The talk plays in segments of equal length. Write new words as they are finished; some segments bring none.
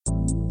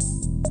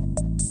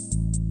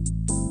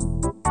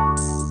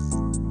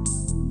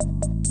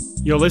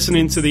You're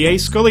listening to the A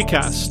Scully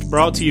cast,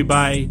 brought to you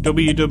by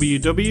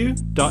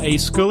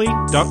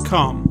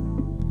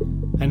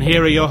www.ascully.com. And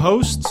here are your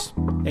hosts,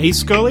 A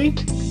Scully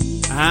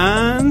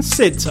and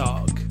Sid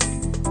Talk.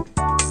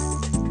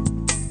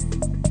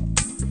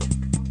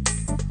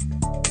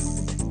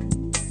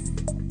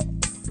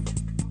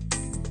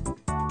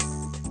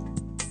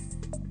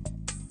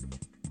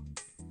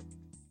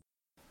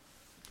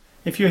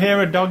 If you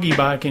hear a doggy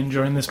barking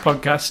during this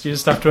podcast, you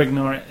just have to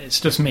ignore it.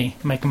 It's just me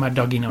making my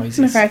doggy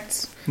noises.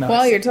 Right. No,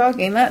 While you're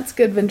talking, that's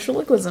good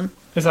ventriloquism.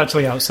 it's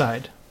actually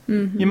outside.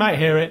 Mm-hmm. You might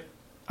hear it.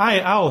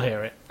 I'll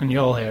hear it, and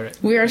you'll hear it.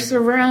 We are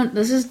surrounded.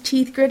 This is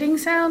teeth gritting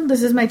sound.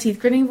 This is my teeth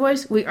gritting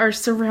voice. We are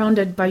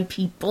surrounded by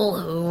people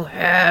who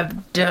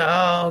have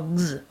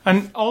dogs.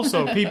 And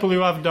also, people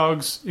who have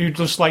dogs who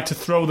just like to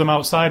throw them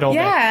outside all day.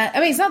 Yeah, I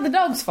mean, it's not the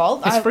dog's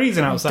fault. It's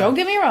freezing outside. Don't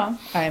get me wrong.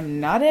 I'm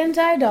not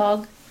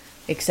anti-dog,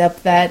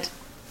 except that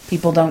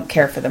people don't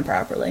care for them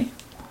properly.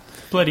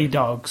 Bloody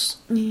dogs.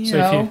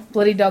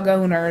 Bloody dog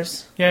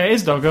owners. Yeah, it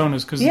is dog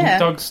owners, because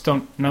dogs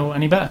don't know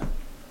any better.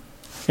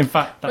 In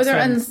fact, that's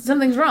and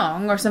something's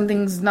wrong, or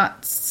something's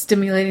not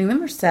stimulating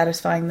them or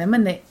satisfying them,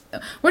 and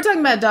we're talking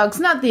about dogs,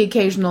 not the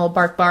occasional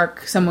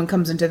bark, someone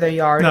comes into their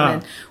yard, no.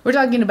 And then we're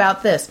talking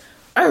about this.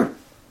 Arr,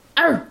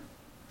 arr,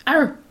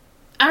 arr,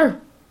 arr,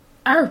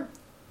 arr,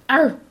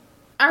 arr,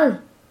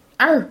 arr,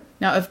 arr.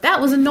 Now, if that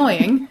was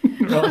annoying,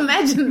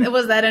 imagine,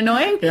 was that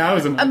annoying? Yeah, I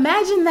was annoying.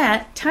 Imagine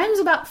that times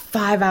about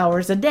 5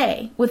 hours a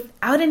day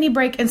without any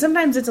break, and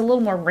sometimes it's a little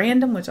more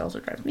random, which also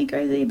drives me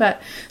crazy,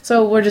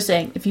 so we're just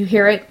saying, if you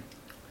hear it,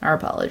 our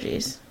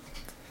apologies.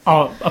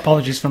 Oh,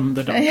 apologies from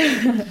the dog.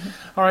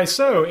 Alright,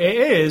 so it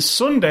is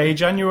Sunday,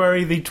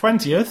 January the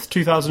 20th,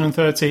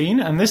 2013,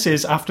 and this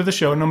is After the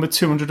Show number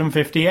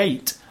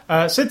 258.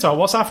 Sitar,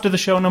 what's After the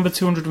Show number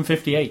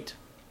 258?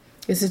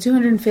 It's the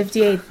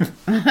 258th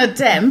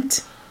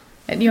attempt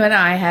at you and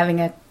I having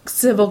a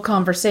civil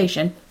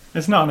conversation.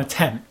 It's not an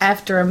attempt.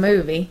 After a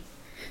movie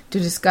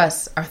to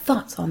discuss our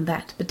thoughts on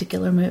that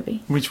particular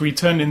movie. Which we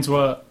turned into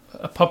a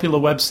popular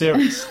web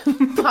series.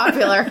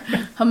 Popular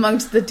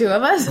amongst the two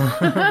of us.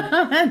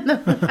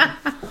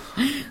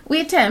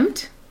 We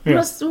attempt.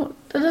 Yeah. That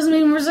doesn't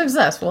mean we're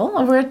successful.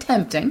 We're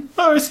attempting.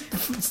 Oh, it's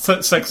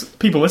sex.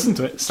 People listen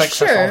to it. Sex.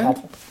 True. Yeah,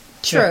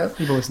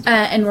 people listen to it.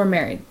 And we're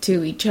married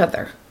to each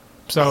other.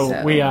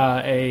 So we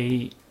are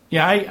a...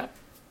 Yeah,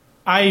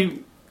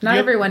 Not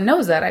everyone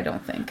knows that, I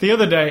don't think. The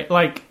other day,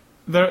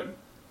 there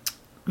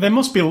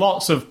must be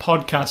lots of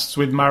podcasts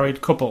with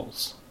married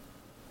couples.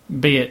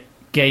 Be it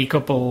gay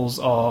couples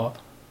or...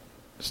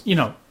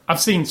 I've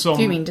seen some...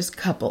 Do you mean just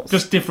couples?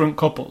 Just different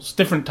couples.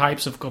 Different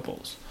types of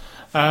couples.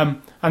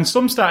 And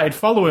some started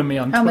following me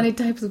on Twitter. How many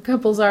types of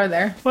couples are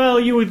there? Well,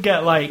 you would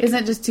get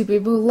Isn't it just two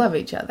people who love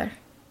each other?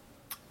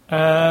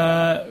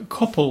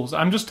 Couples.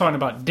 I'm just talking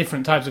about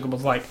different types of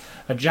couples, like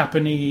a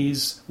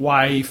Japanese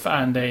wife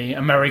and a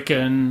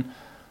American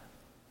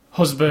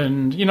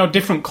husband.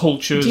 Different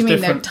cultures. Do you mean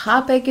their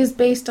topic is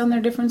based on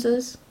their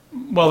differences?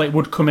 Well, it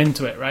would come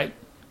into it, right?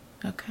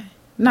 Okay.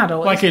 Not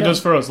always. Like it does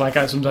for us.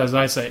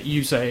 Sometimes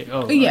you say,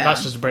 oh, yeah.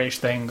 That's just a British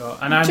thing.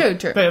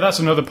 True. That's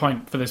another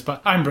point for this,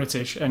 but I'm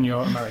British and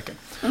you're American.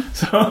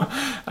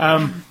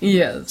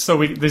 Yes.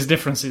 So there's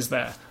differences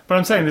there. But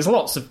I'm saying there's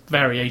lots of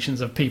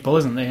variations of people,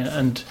 isn't there?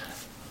 And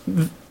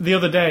the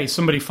other day,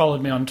 somebody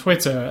followed me on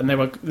Twitter, and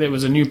there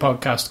was a new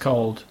podcast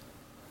called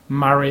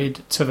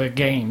Married to the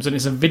Games, and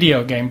it's a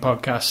video game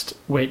podcast,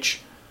 which,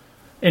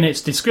 in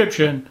its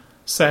description,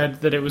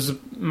 said that it was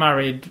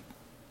married...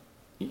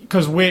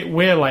 Because we're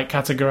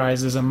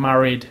categorized as a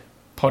married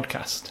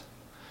podcast.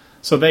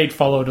 So they'd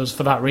followed us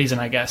for that reason,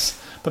 I guess.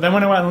 But then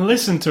when I went and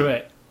listened to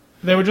it,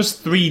 there were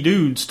just three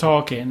dudes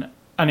talking,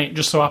 and it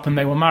just so happened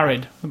they were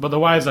married. But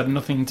the wives had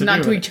nothing to do with it.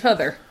 Not to each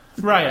other.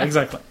 Right,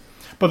 exactly.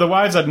 But the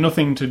wives had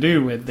nothing to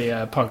do with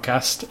the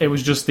podcast. It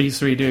was just these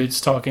three dudes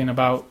talking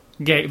about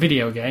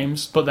video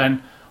games, but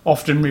then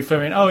often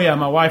referring, oh yeah,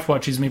 my wife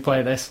watches me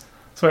play this.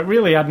 So it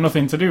really had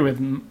nothing to do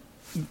with...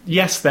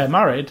 Yes, they're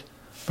married...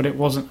 But it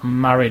wasn't a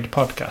married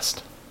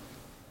podcast.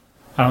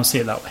 I don't see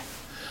it that way.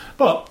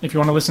 But if you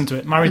want to listen to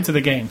it, Married to the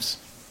Games.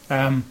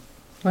 Why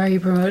are you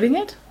promoting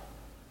it?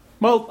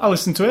 Well, I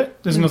listen to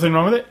it. There's nothing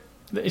wrong with it.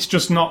 It's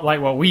just not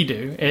like what we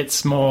do.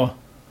 It's more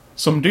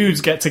some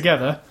dudes get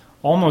together,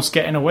 almost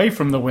getting away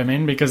from the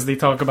women because they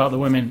talk about the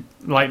women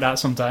like that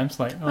sometimes.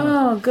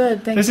 Oh,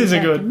 good. Thank you. This is a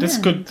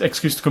good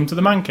excuse to come to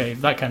the man cave,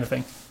 that kind of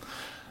thing.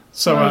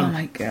 So, oh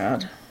my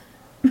god.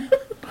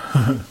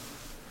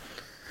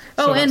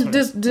 Oh, and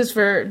just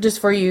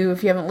for you,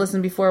 if you haven't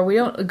listened before, we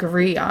don't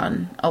agree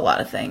on a lot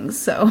of things.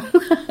 So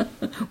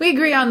we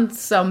agree on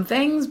some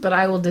things, but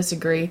I will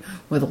disagree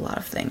with a lot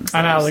of things.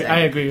 And I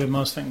agree with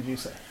most things you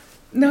say.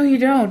 No, you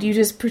don't. You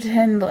just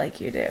pretend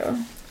like you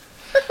do.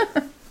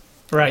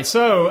 Right.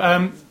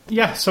 So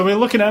so we're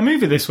looking at a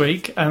movie this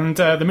week, and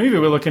the movie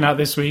we're looking at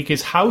this week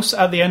is House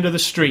at the End of the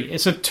Street.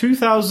 It's a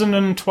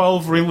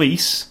 2012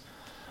 release,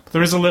 but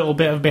there is a little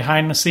bit of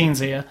behind the scenes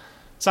here.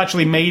 It's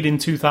actually made in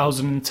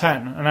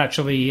 2010 and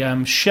actually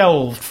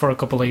shelved for a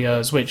couple of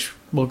years, which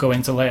we'll go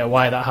into later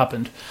why that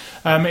happened.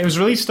 It was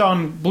released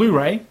on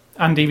Blu-ray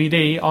and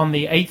DVD on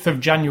the 8th of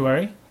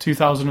January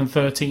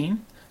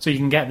 2013, so you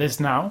can get this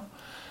now.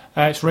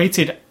 It's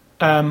rated...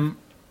 no,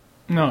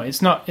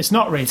 it's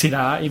not rated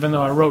R, even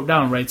though I wrote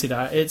down rated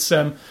R. It's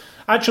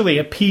actually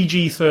a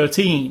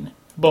PG-13,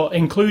 but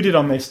included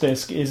on this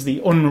disc is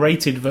the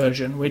unrated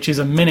version, which is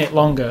a minute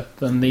longer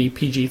than the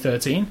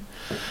PG-13.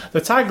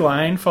 The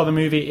tagline for the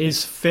movie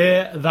is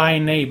Fear Thy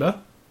Neighbour,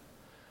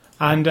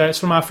 and it's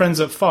from our friends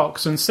at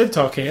Fox, and Sid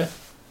Talk here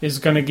is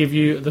going to give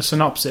you the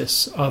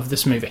synopsis of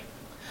this movie.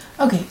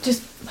 Okay,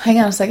 just hang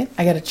on a second.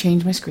 I got to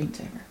change my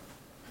screensaver.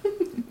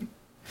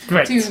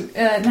 Great.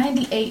 To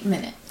 98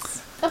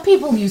 minutes. Some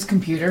people use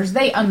computers.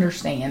 They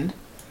understand.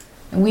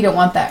 And we don't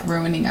want that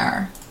ruining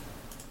our...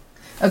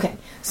 Okay,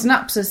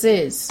 synopsis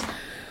is...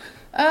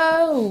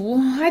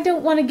 Oh, I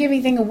don't want to give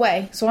anything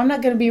away, so I'm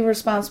not going to be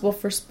responsible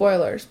for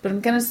spoilers. But I'm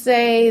going to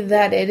say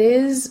that it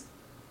is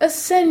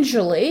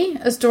essentially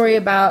a story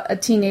about a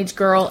teenage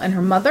girl and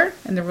her mother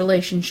and the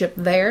relationship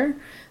there,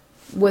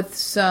 with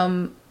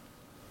some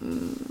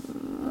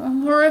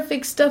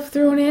horrific stuff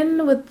thrown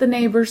in with the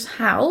neighbor's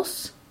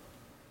house.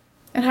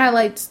 It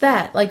highlights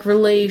that, like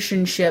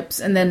relationships,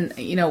 and then,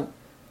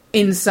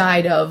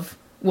 inside of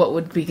what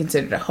would be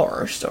considered a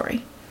horror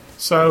story.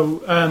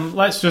 So,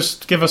 let's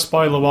just give a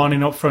spoiler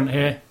warning up front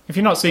here. If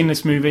you've not seen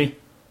this movie,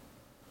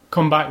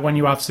 come back when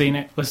you have seen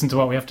it, listen to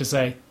what we have to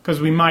say, because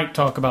we might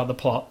talk about the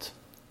plot.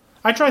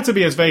 I try to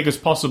be as vague as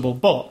possible,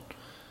 but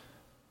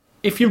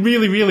if you're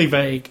really, really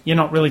vague, you're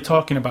not really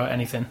talking about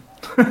anything.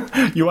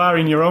 You are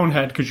in your own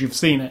head because you've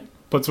seen it,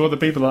 but to other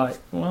people, like,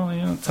 well,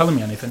 you're not telling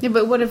me anything. Yeah,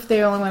 but what if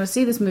they only want to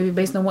see this movie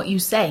based on what you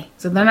say?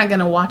 So they're not going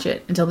to watch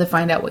it until they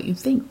find out what you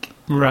think.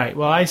 Right,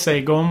 well, I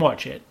say go and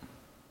watch it.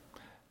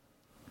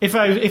 If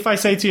I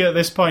say to you at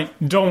this point,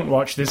 don't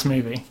watch this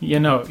movie,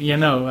 but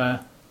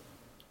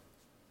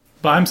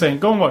I'm saying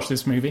go and watch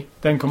this movie,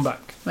 then come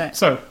back. Right.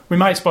 So, we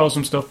might spoil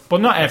some stuff, but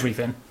not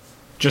everything,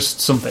 just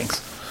some things.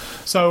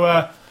 So,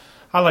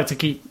 I like to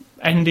keep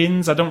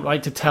endings. I don't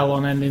like to tell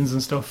on endings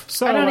and stuff.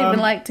 So I don't even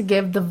like to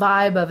give the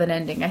vibe of an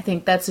ending. I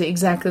think that's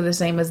exactly the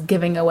same as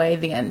giving away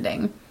the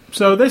ending.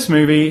 So this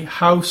movie,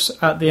 House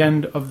at the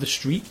End of the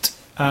Street,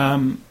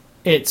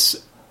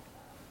 it's...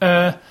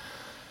 for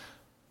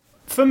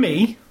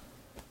me,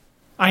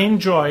 I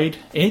enjoyed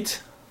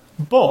it,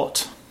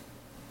 but...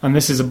 And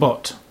this is a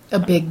but. A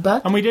big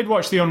but? And we did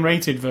watch the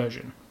unrated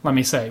version, let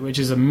me say, which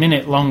is a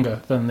minute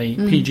longer than the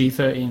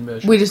PG-13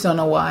 version. We just don't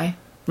know why.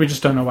 We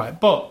just don't know why.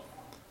 But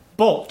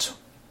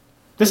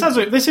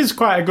this is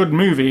quite a good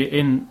movie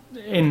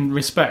in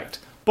respect.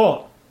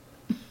 But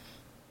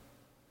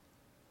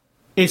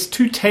it's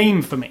too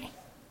tame for me.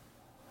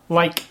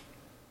 Like,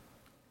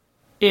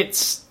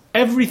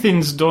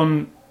 everything's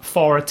done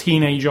for a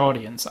teenage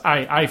audience.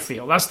 I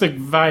feel that's the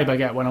vibe I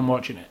get when I'm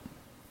watching it.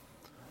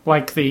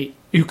 Like the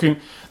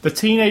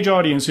teenage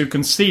audience who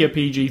can see a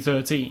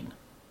PG-13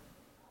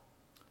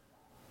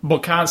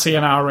 but can't see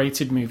an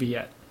R-rated movie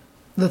yet.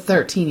 The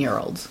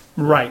 13-year-olds.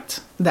 Right.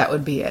 That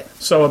would be it.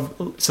 So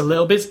it's a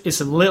little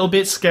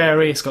bit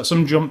scary. It's got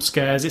some jump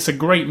scares. It's a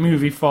great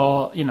movie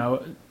for,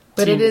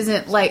 But it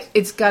isn't like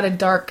it's got a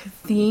dark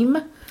theme.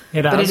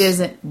 It has. But it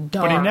isn't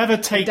dark. But it never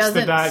takes the dark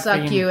theme. It doesn't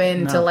suck you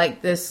into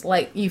like this,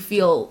 like you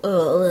feel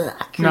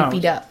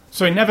creeped up.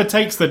 So it never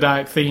takes the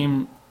dark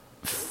theme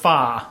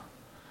far.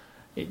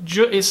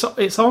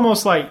 It's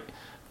almost like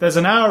there's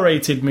an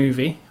R-rated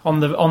movie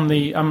on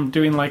the. I'm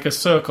doing like a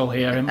circle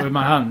here with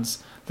my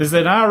hands. There's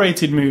an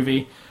R-rated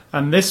movie,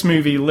 and this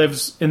movie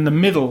lives in the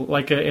middle,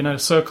 like in a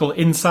circle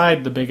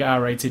inside the big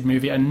R-rated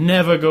movie, and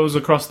never goes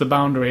across the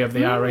boundary of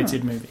the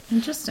R-rated movie.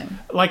 Interesting.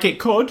 Like it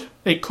could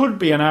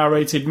be an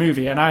R-rated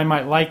movie, and I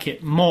might like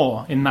it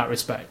more in that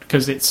respect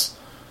because it's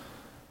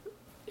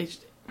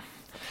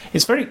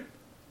very,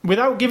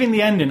 without giving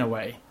the ending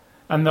away,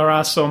 and there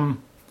are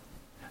some.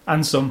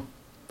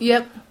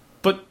 Yep.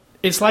 But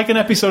it's like an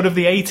episode of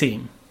the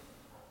A-Team.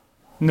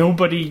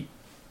 Nobody.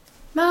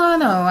 No,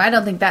 I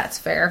don't think that's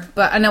fair.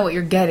 But I know what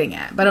you're getting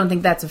at. But I don't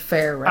think that's a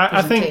fair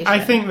representation. I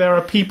think there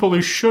are people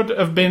who should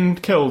have been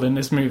killed in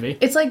this movie.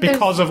 It's like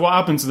because of what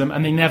happened to them,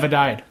 and they never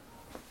died.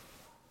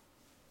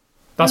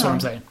 That's what I'm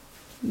saying.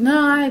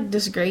 No, I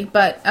disagree.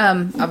 But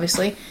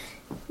obviously,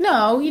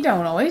 no, you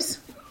don't always.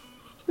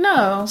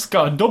 No, it's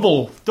got a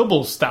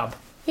double stab.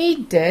 He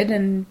did,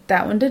 and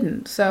that one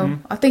didn't. So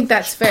I think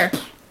that's fair.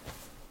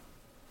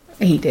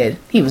 He did.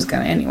 He was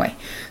gonna anyway.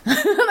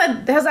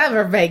 How's that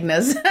for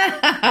vagueness?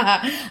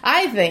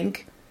 I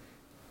think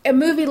a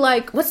movie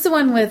like what's the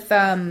one with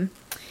Sharon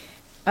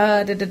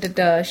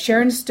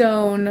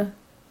Stone,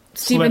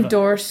 Stephen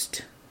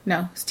Dorff,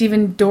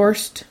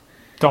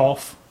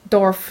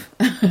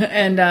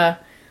 and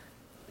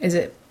is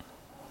it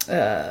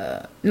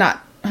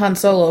not Han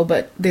Solo,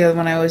 but the other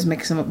one I always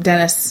mix him up.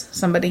 Dennis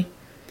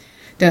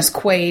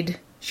Quaid,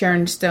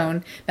 Sharon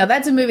Stone. Now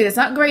that's a movie that's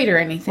not great or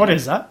anything. What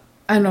is that?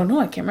 I don't know.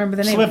 I can't remember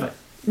the name. Sliver.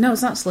 No,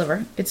 it's not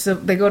Sliver.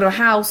 They go to a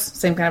house,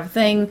 same kind of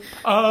thing.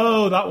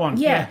 Oh, that one.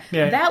 Yeah.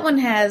 That one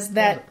has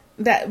that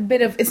that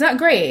bit of, it's not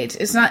great.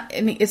 It's not,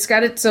 it's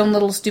got its own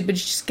little stupid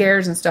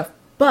scares and stuff,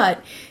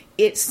 but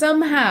it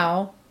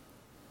somehow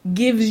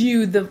gives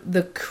you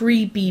the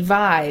creepy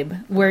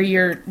vibe where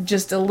you're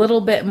just a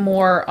little bit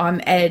more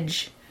on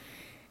edge.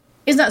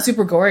 It's not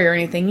super gory or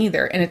anything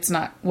either, and it's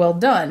not well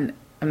done.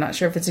 I'm not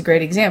sure if it's a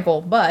great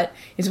example, but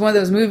it's one of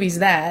those movies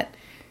that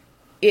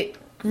it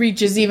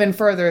reaches even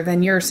further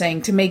than you're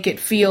saying to make it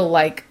feel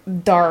like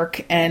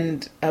dark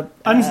and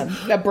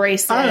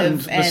abrasive. And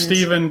the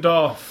Stephen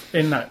Dorff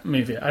in that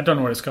movie, I don't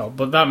know what it's called,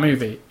 but that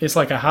movie, it's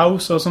like a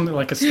house or something,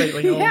 like a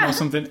stately home or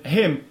something.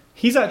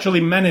 He's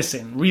actually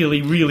menacing,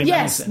 really, really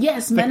menacing.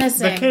 Yes,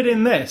 menacing. The kid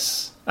in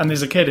this, and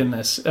there's a kid in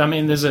this, I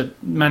mean, there's a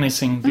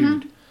menacing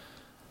dude.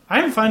 I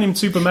don't find him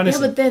super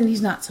menacing. Yeah, but then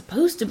he's not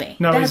supposed to be.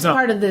 No, he's not.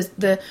 Part of this.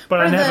 But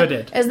I never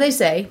did. As they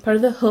say, part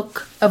of the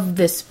hook of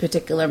this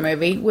particular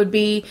movie would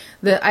be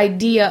the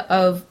idea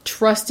of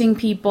trusting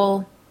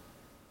people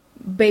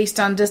based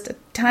on just a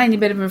tiny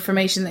bit of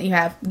information that you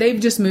have. They've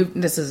just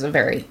moved. This is a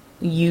very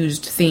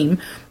used theme.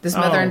 This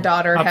mother and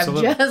daughter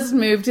absolutely. have just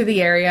moved to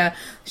the area.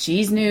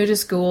 She's new to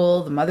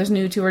school. The mother's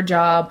new to her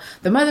job.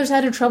 The mother's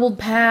had a troubled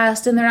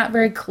past, and they're not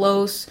very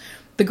close.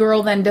 The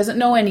girl then doesn't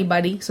know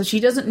anybody, so she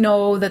doesn't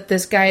know that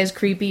this guy is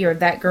creepy or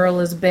that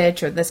girl is a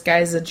bitch or this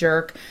guy's a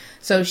jerk.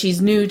 So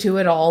she's new to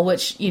it all,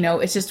 which,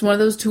 it's just one of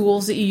those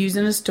tools that you use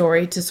in a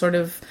story to sort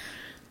of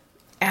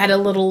add a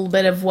little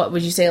bit of, what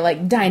would you say,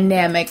 like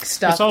dynamic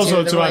stuff. It's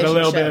also to add a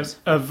little bit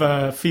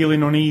of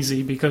feeling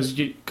uneasy because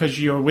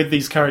you're with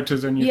these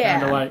characters and you're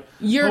kind of like,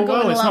 you're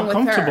going it's along not with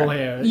comfortable her.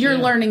 here. You're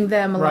learning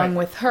them along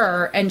with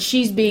her, and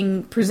she's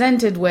being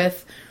presented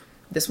with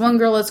this one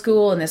girl at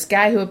school and this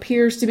guy who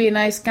appears to be a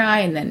nice guy,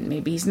 and then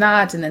maybe he's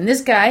not, and then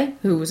this guy,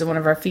 who was one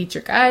of our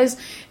feature guys,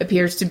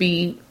 appears to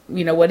be,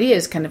 what he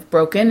is, kind of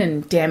broken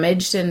and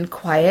damaged and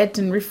quiet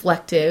and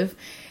reflective,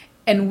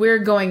 and we're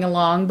going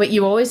along, but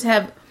you always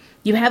have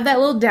that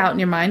little doubt in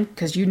your mind,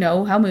 because you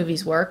know how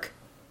movies work,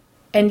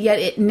 and yet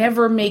it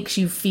never makes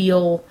you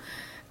feel,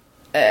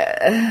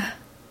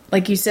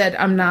 like you said,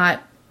 I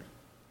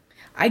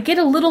get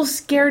a little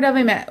scared of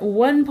him at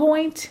one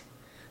point.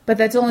 But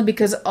that's only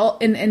because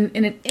in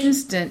an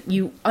instant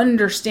you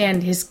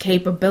understand his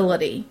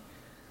capability.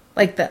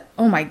 Like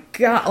oh my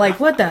god, like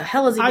what the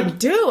hell is he been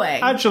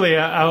doing? Actually,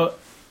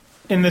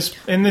 in this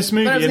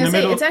movie, but I was in the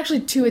middle, it's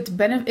actually to its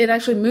benefit. It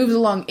actually moves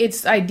along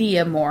its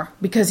idea more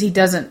because he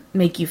doesn't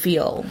make you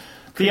feel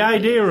creepy. The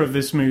idea of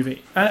this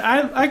movie.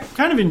 I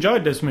kind of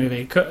enjoyed this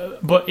movie,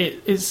 but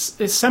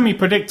it's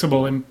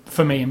semi-predictable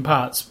for me in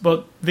parts.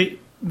 But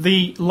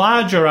the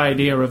larger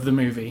idea of the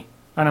movie.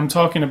 And I'm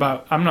talking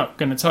about, I'm not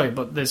going to tell you,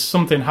 but there's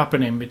something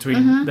happening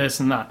between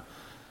this and that.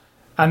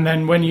 And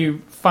then when you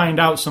find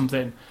out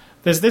something,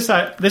 there's this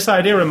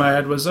idea in my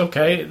head was,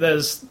 okay,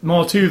 there's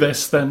more to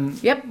this than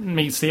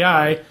meets the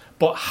eye,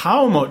 but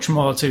how much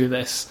more to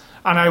this?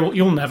 And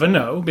you'll never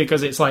know,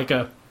 because it's like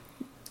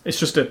it's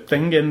just a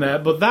thing in there.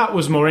 But that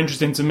was more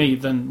interesting to me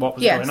than what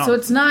was going on. So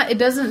it's not, it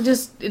doesn't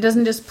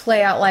just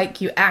play out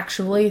like you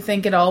actually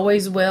think it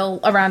always will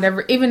around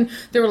even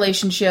the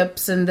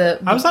relationships and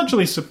I was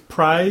actually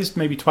surprised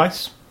maybe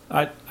twice.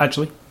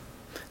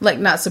 Like,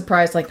 not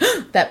surprised like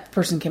that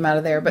person came out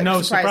of there, but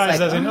no, surprised like,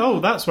 as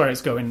in, that's where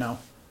it's going now.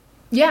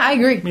 Yeah, I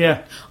agree.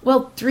 Yeah.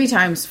 Well, 3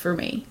 times for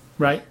me.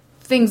 Right.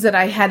 Things that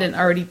I hadn't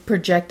already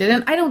projected,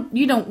 and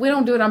we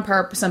don't do it on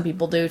purpose. Some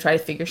people do try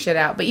to figure shit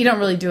out, but you don't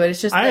really do it.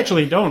 It's just I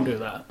actually don't do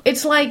that.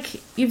 It's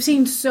like you've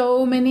seen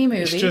so many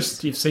movies. It's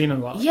just you've seen a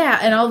lot. Yeah,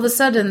 and all of a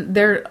sudden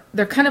they're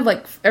kind of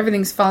like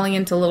everything's falling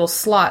into little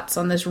slots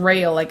on this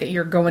rail, like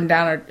you're going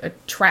down a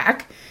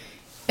track,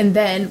 and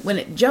then when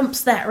it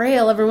jumps that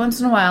rail every once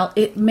in a while,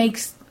 it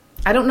makes.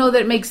 I don't know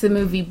that it makes the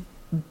movie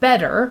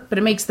better, but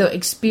it makes the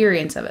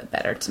experience of it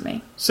better to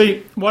me.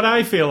 See, what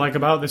I feel like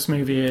about this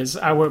movie is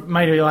I would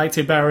maybe liked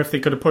it better if they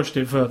could have pushed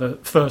it further.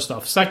 First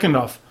off. Second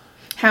off,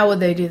 how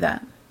would they do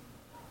that?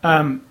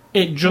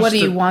 It just. What are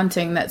you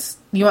wanting?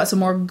 You want some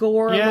more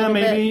gore? Yeah,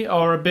 maybe,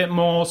 or a bit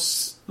more.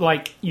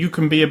 Like you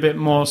can be a bit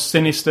more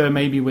sinister,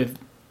 maybe with.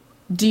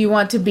 Do you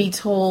want to be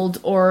told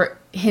or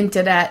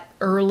hinted at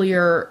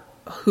earlier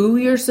who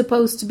you're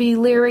supposed to be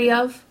leery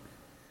of,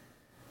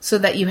 so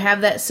that you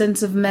have that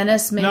sense of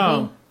menace?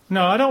 Maybe.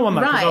 No, I don't want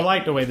that because I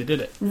like the way they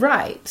did it.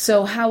 Right.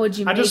 So how would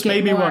you make it more... I just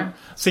maybe want...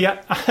 See,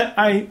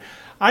 I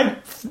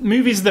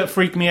movies that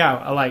freak me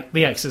out are like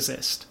The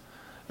Exorcist.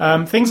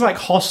 Things like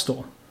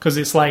Hostel, because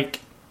it's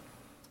like...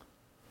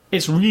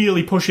 It's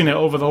really pushing it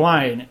over the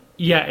line,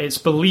 yet it's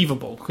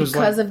believable.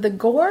 Because of the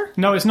gore?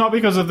 No, it's not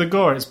because of the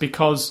gore. It's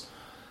because...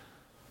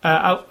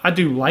 I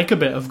do like a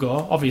bit of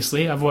gore,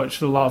 obviously. I've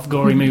watched a lot of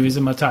gory movies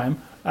in my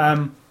time.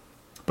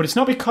 But it's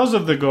not because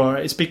of the gore.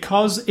 It's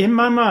because, in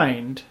my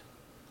mind...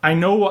 I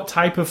know what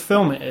type of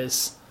film it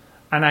is,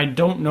 and I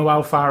don't know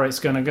how far it's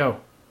going to go.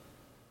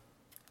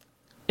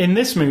 In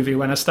this movie,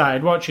 when I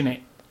started watching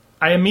it,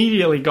 I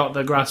immediately got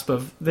the grasp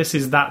of this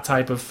is that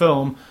type of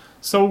film,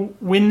 so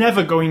we're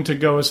never going to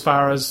go as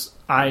far as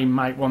I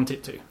might want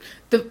it to.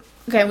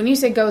 Okay, when you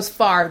say goes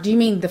far, do you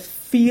mean the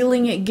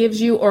feeling it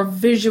gives you or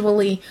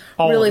visually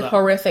All of really that.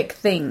 horrific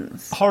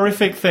things?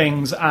 Horrific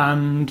things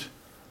and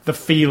the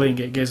feeling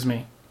it gives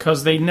me.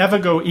 Because they never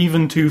go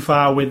even too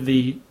far with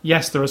the,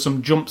 yes, there are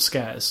some jump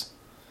scares.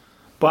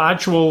 But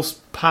actual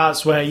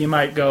parts where you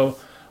might go,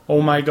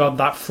 oh my god,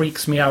 that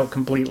freaks me out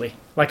completely.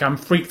 Like, I'm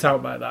freaked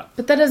out by that.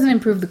 But that doesn't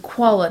improve the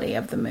quality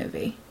of the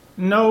movie.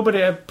 No, but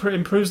it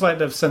improves like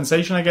the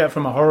sensation I get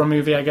from a horror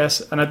movie, I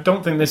guess. And I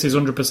don't think this is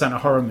 100% a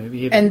horror movie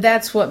either. And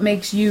that's what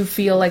makes you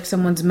feel like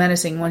someone's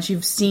menacing once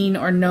you've seen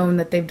or known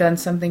that they've done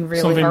something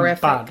really Something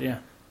horrific. bad, yeah.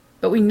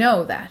 But we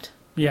know that.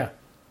 Yeah.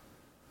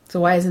 So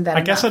why isn't that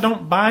I guess I enough?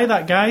 don't buy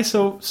that guy,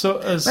 so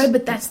as... Right,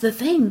 but that's the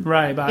thing.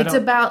 Right, but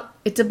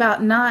It's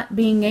about not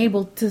being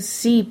able to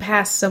see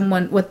past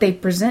someone what they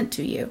present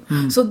to you.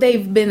 Hmm. So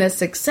they've been a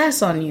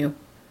success on you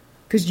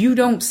because you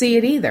don't see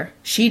it either.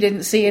 She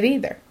didn't see it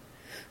either.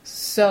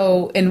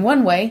 So in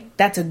one way,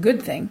 that's a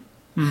good thing.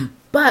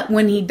 But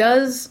when he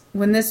does,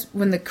 when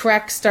the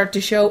cracks start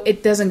to show,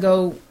 it doesn't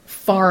go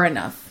far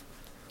enough.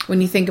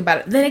 When you think about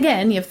it, then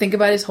again, you have to think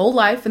about his whole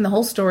life and the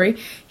whole story.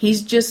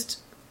 He's just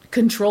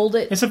controlled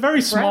it. It's a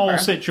very small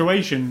forever.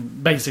 situation,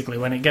 basically,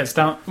 when it gets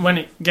down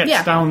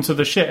Yeah. down to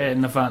the shit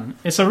in the fan.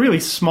 It's a really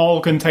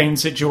small, contained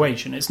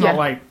situation. It's not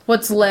like...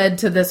 what's led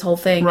to this whole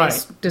thing Right.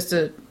 is just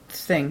a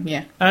thing.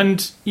 Yeah.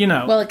 And, you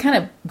know... Well, it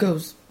kind of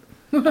goes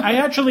I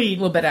actually... a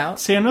little bit out.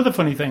 See, another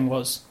funny thing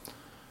was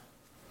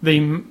the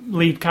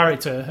lead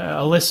character,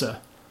 Alyssa,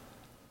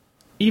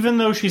 even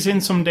though she's in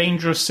some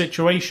dangerous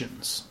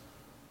situations,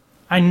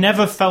 I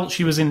never felt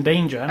she was in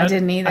danger. And I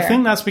didn't either. I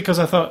think that's because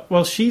I thought,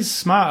 well, she's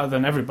smarter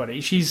than everybody.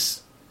 She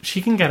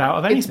can get out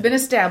of anything. It's been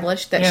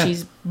established that Yeah.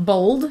 she's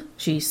bold.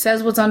 She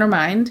says what's on her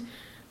mind.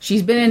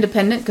 She's been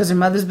independent because her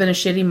mother's been a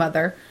shitty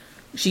mother.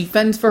 She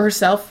fends for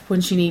herself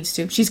when she needs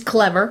to. She's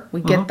clever. We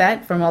get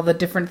that from all the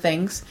different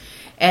things.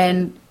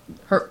 And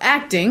her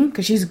acting,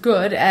 because she's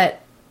good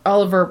at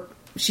all of her...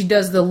 She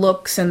does the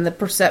looks and the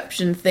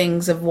perception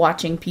things of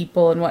watching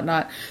people and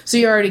whatnot. So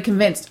you're already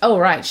convinced, oh,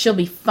 right, she'll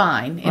be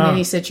fine in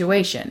any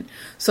situation.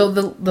 So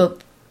the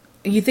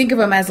you think of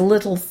them as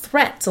little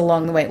threats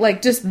along the way.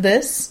 Like, just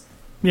this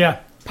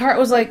Yeah. part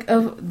was like,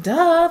 oh,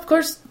 duh, of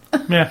course.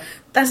 Yeah.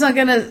 That's not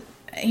going to,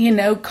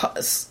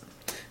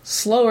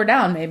 slow her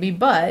down maybe,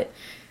 but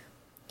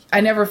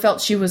I never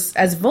felt she was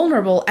as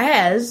vulnerable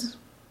as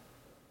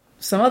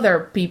some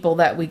other people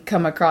that we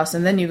come across,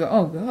 and then you go,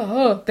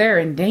 oh, they're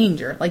in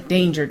danger, like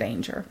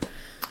danger.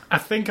 I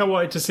think I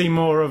wanted to see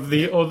more of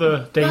the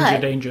other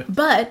danger.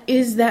 But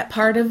is that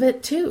part of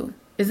it too?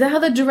 Is that how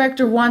the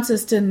director wants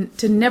us to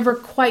never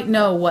quite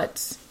know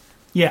what's...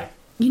 Yeah.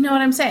 You know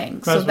what I'm saying?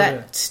 That's so what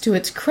that's to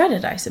its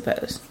credit, I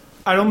suppose.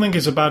 I don't think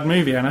it's a bad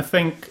movie, and I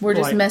think... We're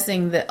just like,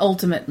 missing the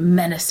ultimate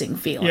menacing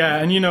feeling. Yeah,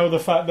 and you know, the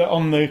fact that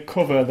on the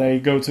cover they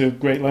go to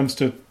great lengths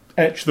to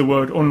etch the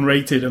word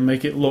unrated and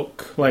make it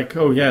look like,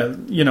 oh yeah,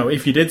 you know,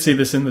 if you did see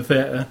this in the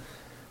theatre,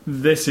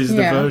 this is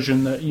the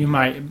version that you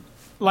might...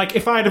 Like,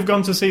 if I'd have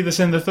gone to see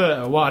this in the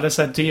theatre, what I'd have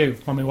said to you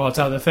when we walked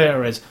out of the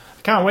theatre is,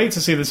 I can't wait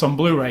to see this on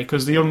Blu-ray,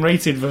 because the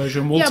unrated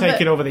version will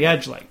take it over the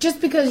edge. Like, just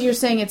because you're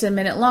saying it's a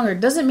minute longer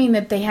doesn't mean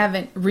that they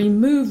haven't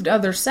removed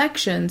other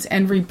sections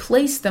and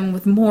replaced them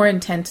with more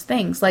intense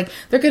things. Like,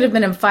 there could have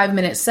been a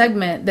 5-minute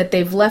segment that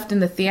they've left in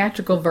the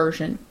theatrical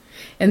version,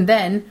 and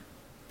then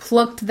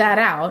plucked that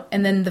out,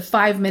 and then the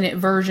 5-minute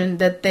version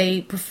that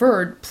they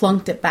preferred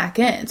plunked it back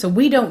in. So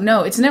we don't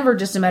know. It's never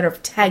just a matter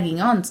of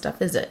tagging on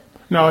stuff, is it?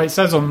 no, it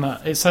says on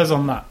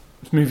that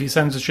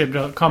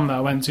moviecensorship.com that I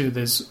went to,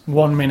 there's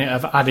 1 minute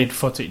of added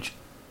footage.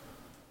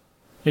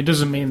 It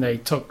doesn't mean they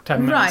took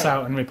 10 minutes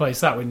out and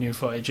replaced that with new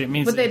footage. It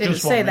means But they didn't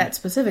just 1 say minute. that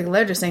specifically.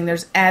 They're just saying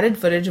there's added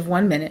footage of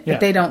 1 minute, Yeah.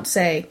 but they don't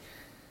say...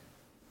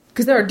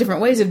 Because there are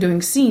different ways of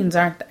doing scenes,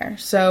 aren't there?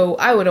 So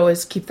I would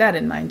always keep that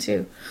in mind,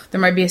 too. There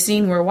might be a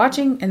scene we're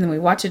watching, and then we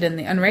watch it in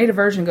the unrated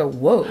version and go,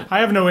 whoa. I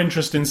have no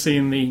interest in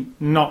seeing the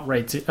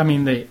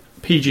the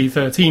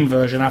PG-13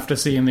 version after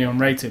seeing the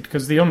unrated,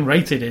 because the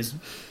unrated is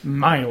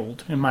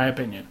mild, in my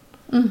opinion.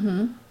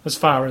 Mm-hmm. As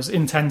far as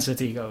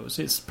intensity goes,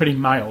 it's pretty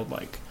mild,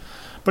 like.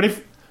 But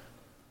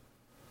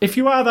if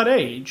you are that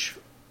age,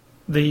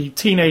 the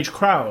teenage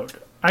crowd,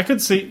 I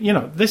could see, you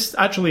know, this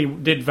actually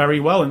did very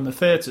well in the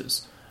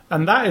theatres.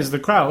 And that is the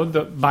crowd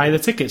that buy the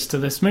tickets to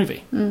this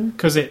movie.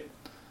 Because it,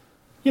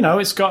 you know,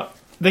 it's got...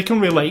 They can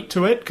relate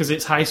to it because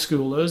it's high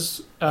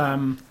schoolers.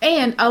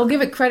 And I'll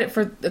give it credit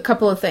for a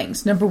couple of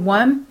things. Number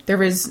one,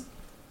 there is...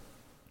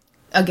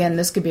 Again,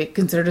 this could be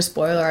considered a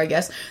spoiler, I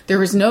guess.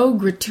 There is no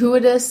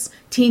gratuitous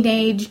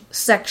teenage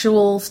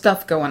sexual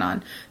stuff going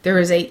on. There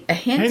is a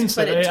hint,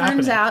 but it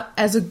turns out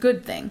as a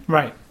good thing.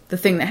 Right. The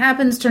thing that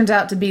happens turns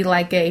out to be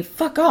like a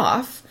fuck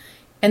off.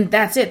 And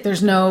that's it.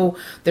 There's no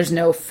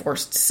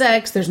forced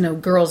sex. There's no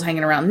girls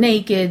hanging around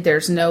naked.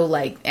 There's no,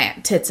 like,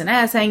 tits and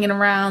ass hanging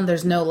around.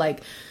 There's no,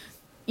 like,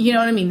 you know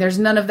what I mean? There's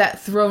none of that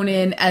thrown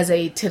in as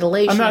a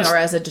titillation or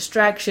as a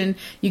distraction.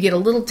 You get a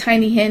little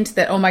tiny hint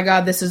that, oh my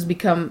god, this is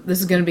going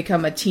to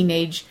become a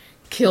teenage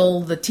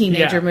kill the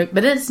teenager movie.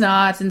 But it's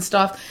not and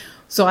stuff.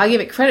 So I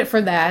give it credit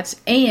for that.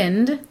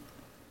 And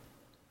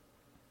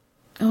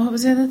Oh, what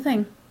was the other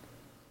thing?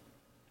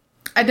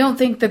 I don't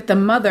think that the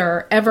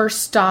mother ever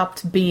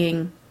stopped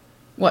being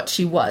what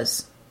she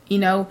was. You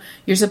know,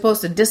 you're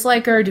supposed to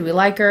dislike her. Do we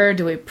like her?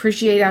 Do we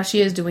appreciate how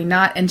she is? Do we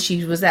not? And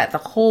she was that the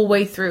whole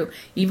way through.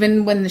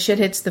 Even when the shit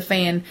hits the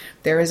fan,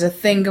 there is a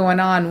thing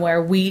going on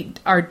where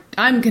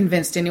I'm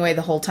convinced anyway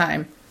the whole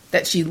time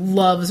that she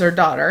loves her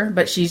daughter,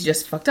 but she's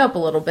just fucked up a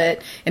little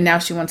bit, and now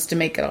she wants to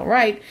make it all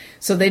right.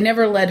 So they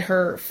never let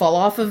her fall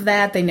off of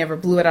that. They never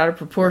blew it out of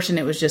proportion.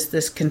 It was just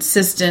this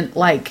consistent,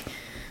 like,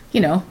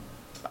 you know,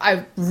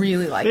 I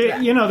really like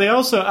that. You know, they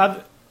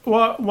also...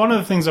 one of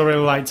the things I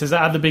really liked is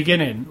that at the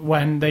beginning,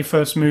 when they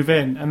first move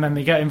in, and then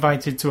they get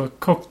invited to a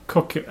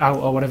cook out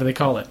or whatever they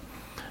call it,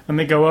 and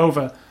they go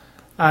over,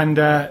 and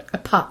a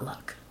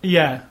potluck.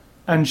 Yeah,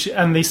 and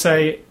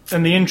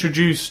they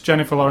introduce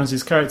Jennifer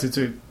Lawrence's character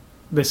to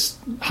this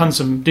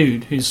handsome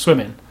dude who's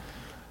swimming.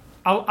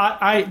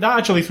 That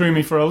actually threw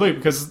me for a loop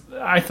because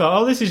I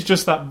thought, oh, this is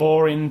just that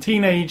boring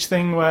teenage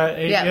thing where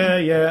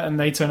and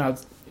they turn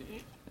out.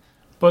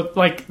 But,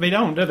 like, they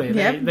don't, do they?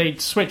 Yep. They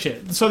switch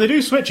it. So they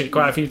do switch it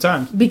quite a few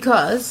times.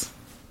 Because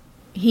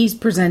he's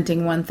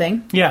presenting one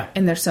thing. Yeah.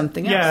 And there's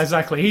something else. Yeah,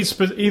 exactly.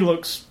 He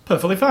looks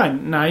perfectly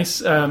fine.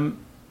 Nice. Not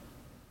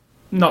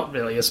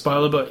really a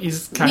spoiler, but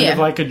he's kind of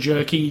like a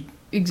jerky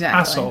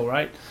asshole,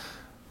 right?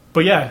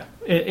 But, yeah,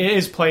 it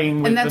is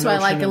playing with. And that's why I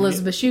like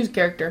Elizabeth Shue's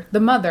character. The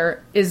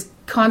mother is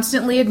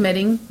constantly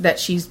admitting that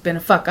she's been a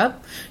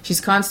fuck-up.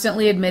 She's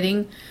constantly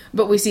admitting...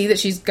 But we see that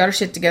she's got her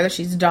shit together.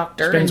 She's a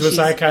doctor. She's been to a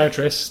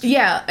psychiatrist.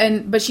 Yeah,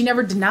 but she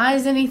never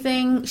denies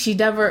anything. She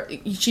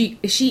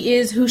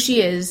is who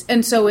she is,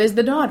 and so is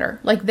the daughter.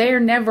 Like, they're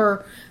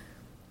never...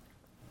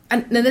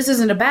 And this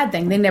isn't a bad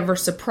thing. They never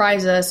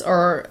surprise us,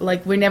 or,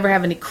 like, we never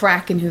have any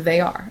crack in who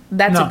they are.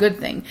 That's a good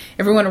thing.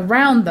 Everyone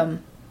around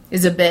them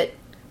is a bit...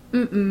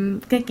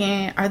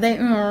 Are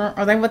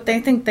they what they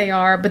think they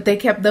are? But they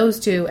kept those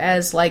two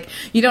as, like,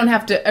 you don't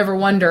have to ever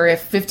wonder if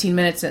 15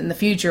 minutes in the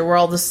future we're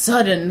all of a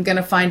sudden going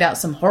to find out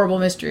some horrible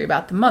mystery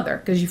about the mother,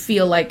 because you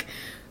feel like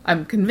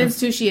I'm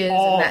convinced who she is,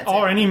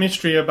 or any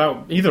mystery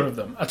about either of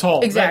them at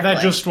all. Exactly.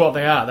 They're just what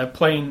they are. They're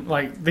plain,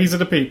 like, these are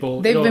the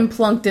people. They've been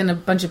plunked in a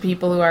bunch of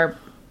people who are...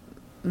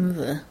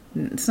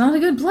 It's not a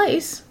good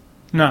place.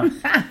 No.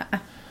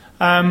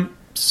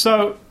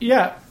 So,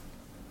 yeah,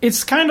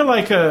 it's kind of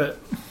like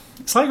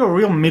It's like a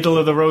real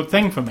middle-of-the-road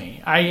thing for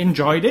me. I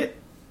enjoyed it.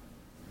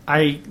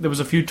 There was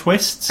a few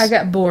twists. I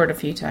got bored a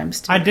few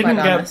times, too, I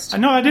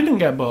didn't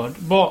get bored,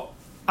 but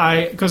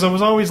because I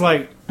was always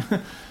like...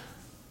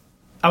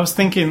 I was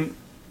thinking...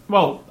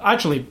 Well,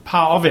 actually,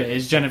 part of it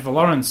is Jennifer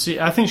Lawrence.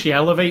 I think she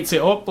elevates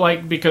it up,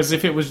 like, because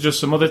if it was just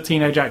some other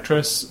teenage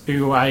actress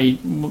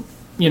who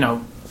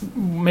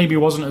maybe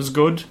wasn't as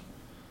good...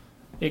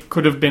 It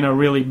could have been a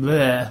really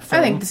bleh film.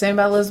 I think the same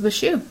about Elizabeth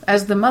Shue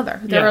as the mother.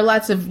 There are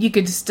lots of... You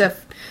could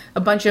stuff a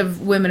bunch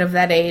of women of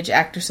that age,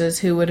 actresses,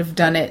 who would have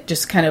done it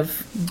just kind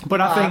of... But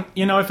I think,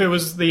 if it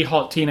was the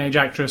hot teenage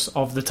actress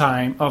of the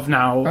time, of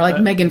now... Or like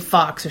Megan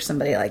Fox or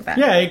somebody like that.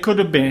 Yeah, it could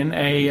have been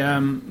a,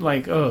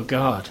 oh,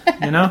 God,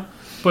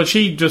 But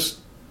she just...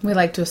 We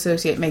like to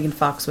associate Megan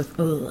Fox with,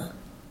 ugh.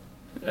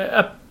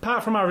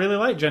 Apart from I really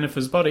like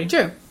Jennifer's Body.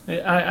 True.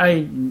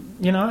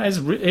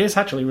 It's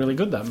actually really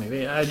good, that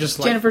movie. I just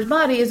like... Jennifer's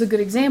Body is a good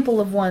example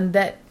of one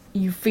that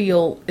you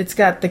feel it's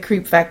got the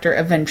creep factor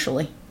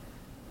eventually.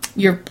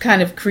 You're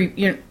kind of creep...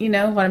 You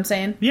know what I'm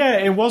saying? Yeah,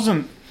 it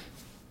wasn't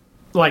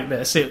like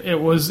this.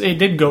 It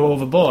did go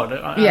overboard.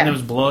 And there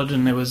was blood,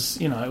 and there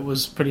was, it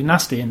was pretty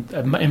nasty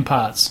in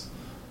parts.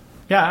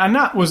 Yeah, and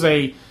that was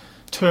a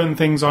turn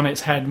things on its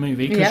head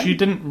movie, because you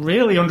didn't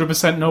really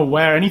 100% know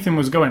where anything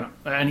was going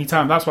at any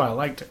time. That's why I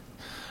liked it.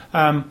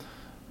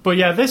 But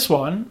yeah, this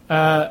one,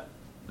 the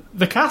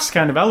cast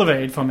kind of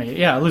elevated for me.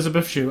 Yeah,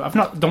 Elizabeth Shue.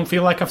 Don't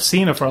feel like I've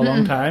seen her for a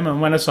long time,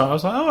 and when I saw her, I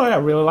was like, oh, I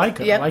really like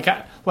her.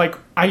 Yep.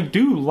 I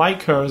do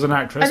like her as an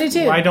actress. I do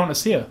too. Why don't I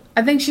see her?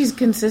 I think she's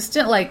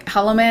consistent. Like,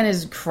 Hollow Man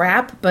is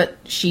crap, but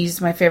she's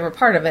my favorite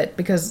part of it,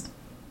 because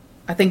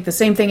I think the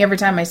same thing every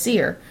time I see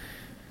her.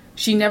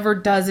 She never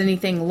does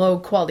anything low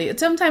quality.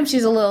 Sometimes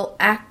she's a little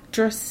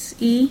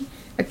actress-y,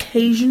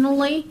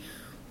 occasionally,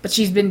 but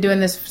she's been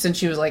doing this since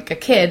she was like a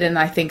kid, and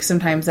I think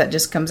sometimes that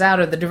just comes out,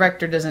 or the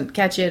director doesn't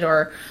catch it,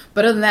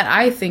 but other than that,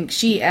 I think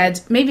she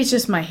adds, maybe it's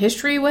just my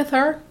history with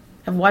her.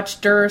 I've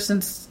watched her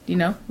since,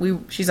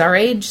 she's our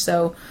age,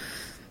 so,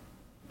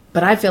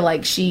 but I feel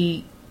like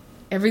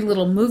every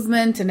little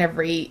movement and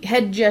every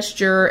head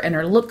gesture and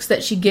her looks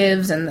that she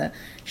gives and the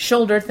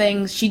shoulder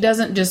things, she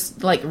doesn't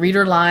just, like, read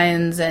her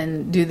lines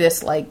and do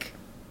this, like,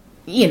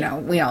 we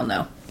all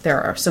know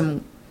there are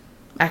some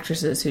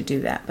actresses who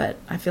do that, but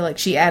I feel like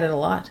she added a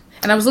lot.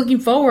 And I was looking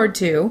forward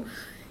to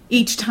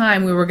each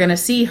time we were going to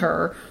see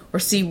her or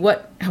see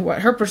what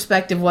her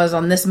perspective was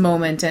on this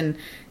moment, and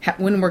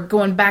when we're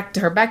going back to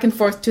her, back and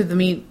forth to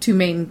the two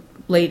main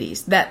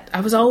ladies, that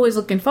I was always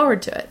looking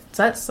forward to it.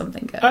 So that's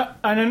something good.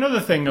 And another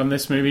thing on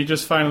this movie,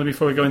 just finally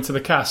before we go into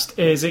the cast,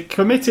 is it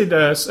committed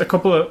a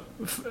couple of...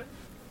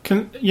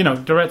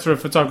 director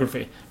of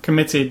photography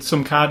committed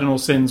some cardinal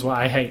sins what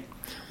I hate.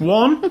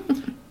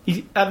 One,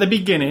 at the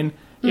beginning,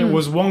 it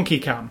was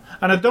wonky cam,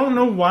 and I don't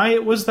know why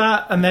it was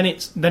that, and then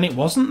it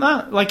wasn't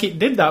that. Like, it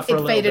did that for a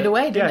little bit. It faded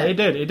away, didn't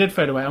it? It did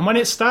fade away. And when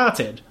it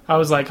started, I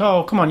was like,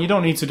 oh, come on, you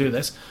don't need to do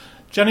this.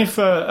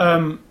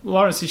 Jennifer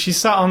Lawrence, she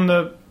sat on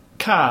the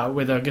car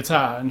with her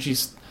guitar, and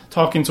she's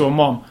talking to her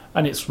mom,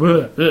 and it's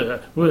zoom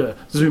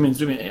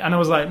in, and I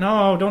was like,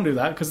 no, don't do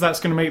that, because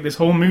that's going to make this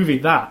whole movie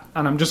that,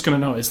 and I'm just going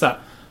to notice that.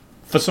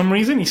 For some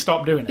reason, he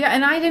stopped doing it. Yeah,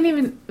 and I didn't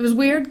even... It was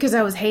weird because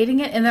I was hating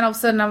it, and then all of a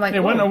sudden I'm like, it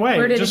went away.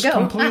 Where did just it go?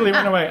 Completely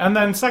went away. And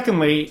then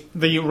secondly,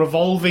 the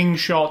revolving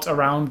shot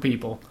around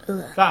people.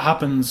 Ugh. That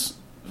happens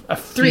a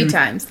few... 3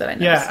 times that I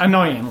noticed. Yeah,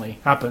 annoyingly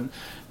happened.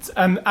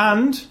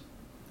 And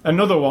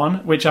another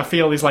one, which I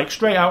feel is like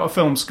straight out of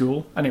film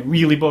school, and it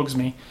really bugs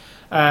me,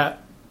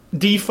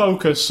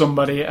 defocus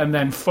somebody and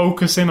then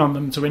focus in on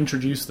them to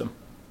introduce them.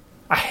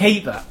 I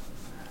hate that.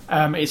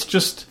 It's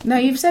just... Now,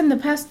 you've said in the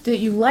past that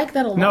you like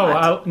that a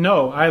lot.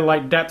 I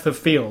like depth of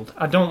field.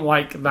 I don't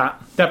like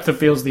that. Depth of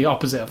field's the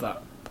opposite of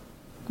that.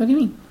 What do you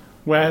mean?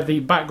 Where the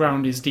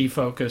background is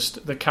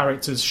defocused, the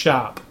character's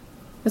sharp.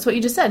 That's what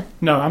you just said.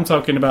 No, I'm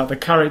talking about the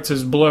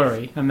character's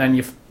blurry, and then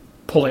you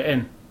pull it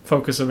in,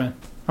 focus them in.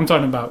 I'm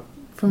talking about...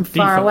 From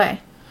far away.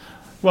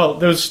 Well,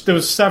 there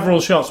was several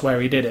shots where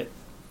he did it.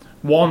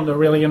 One that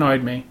really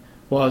annoyed me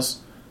was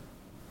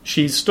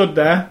she stood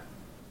there,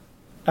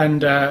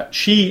 and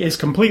she is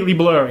completely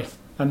blurry,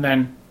 and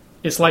then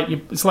it's like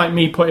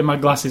me putting my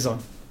glasses on,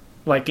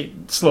 like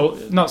it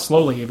not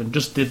slowly even,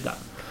 just did that.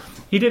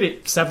 He did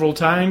it several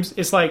times.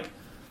 It's like,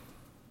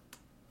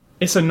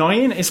 it's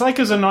annoying. It's like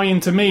as annoying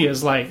to me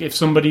as like if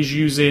somebody's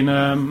using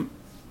a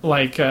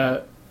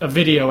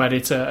video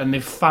editor and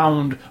they've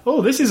found,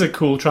 oh, this is a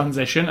cool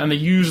transition, and they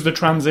use the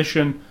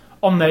transition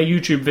on their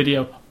YouTube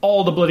video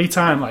all the bloody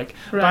time. Like,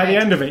 by the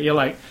end of it, you're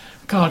like,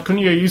 God,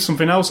 couldn't you use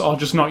something else or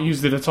just not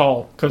used it at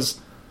all? Because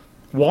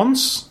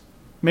once,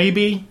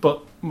 maybe,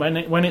 but when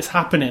it's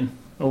happening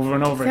over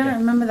and over again. I can't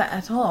remember that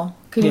at all.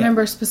 Could you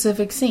remember a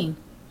specific scene?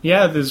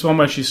 Yeah, there's one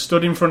where she's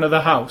stood in front of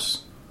the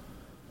house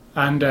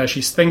and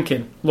she's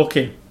thinking,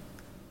 looking.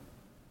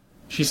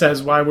 She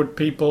says, why would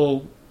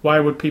people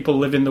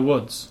live in the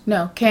woods?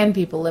 No, can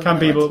people live in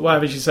the woods?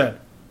 Whatever she said.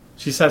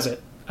 She says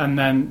it. And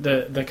then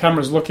the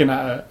camera's looking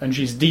at her and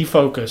she's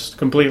defocused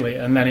completely,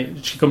 and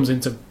then she comes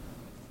into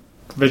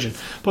vision.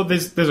 But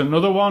there's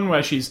another one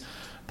where she's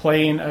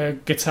playing a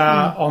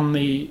guitar on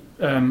the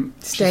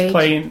stage. She's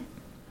playing,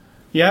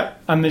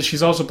 and then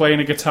she's also playing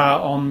a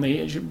guitar on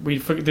the.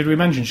 Did we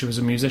mention she was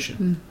a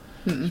musician?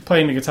 She's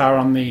playing the guitar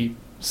on the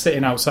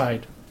sitting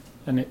outside,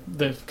 and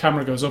the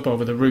camera goes up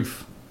over the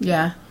roof.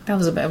 Yeah, that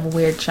was a bit of a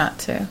weird shot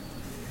too.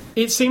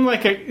 It seemed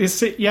like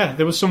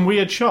there was some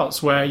weird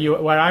shots where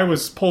I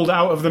was pulled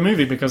out of the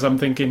movie because I'm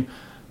thinking,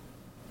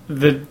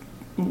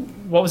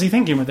 what was he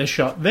thinking with this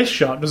shot? This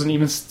shot doesn't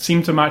even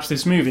seem to match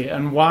this movie,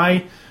 and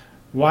why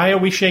are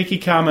we shaky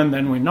cam and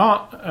then we're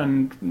not?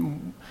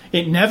 And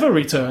it never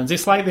returns.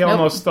 It's like they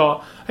almost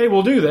thought, hey,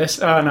 we'll do this.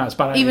 No, it's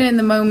bad. Even in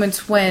the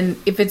moments when,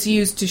 if it's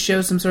used to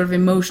show some sort of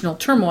emotional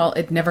turmoil,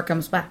 it never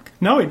comes back.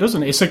 No, it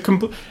doesn't. It's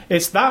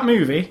that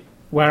movie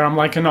where I'm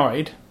like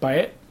annoyed by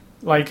it,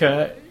 like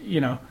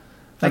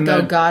Like,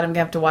 oh God, I'm going to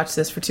have to watch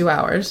this for 2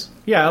 hours.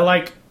 Yeah,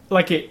 like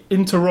it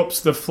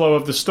interrupts the flow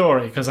of the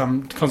story because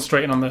I'm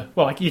concentrating on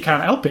you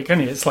can't help it, can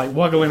you? It's like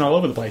waggling all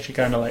over the place. You're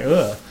kind of like,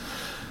 ugh.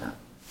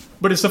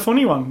 But it's a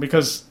funny one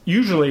because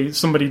usually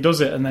somebody does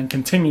it and then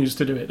continues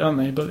to do it, don't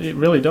they? But it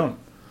really don't.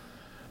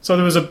 So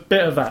there was a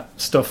bit of that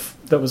stuff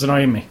that was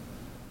annoying me.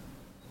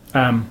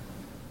 But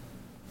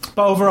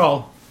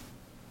overall,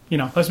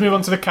 let's move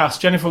on to the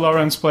cast. Jennifer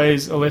Lawrence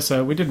plays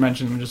Alyssa. We did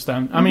mention them just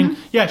then. I mean,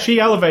 yeah,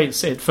 she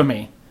elevates it for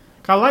me.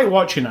 I like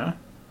watching her.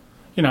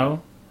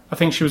 I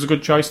think she was a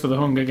good choice for the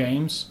Hunger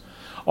Games.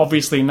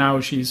 Obviously,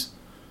 now she's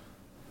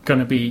going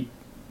to be...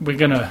 We're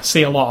going to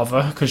see a lot of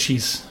her because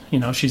she's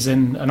in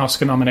an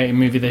Oscar-nominated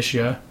movie this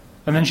year.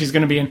 And then she's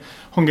going to be in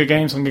Hunger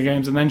Games, and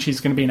then she's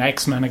going to be in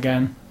X-Men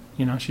again.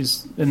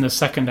 She's in the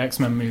second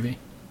X-Men movie.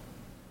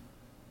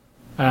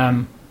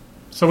 So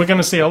we're going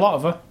to see a lot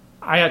of her.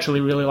 I actually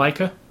really like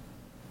her.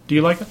 Do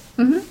you like her?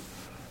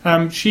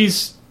 Mm-hmm.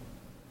 She's,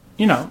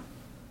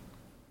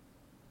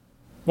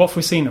 what have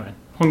we seen her in?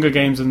 Hunger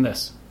Games and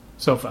this,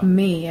 so far.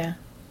 Me, yeah.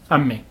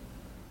 And me.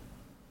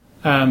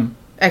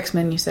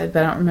 X-Men, you said,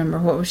 but I don't remember.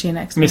 What was she in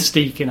X-Men?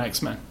 Mystique in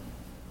X-Men.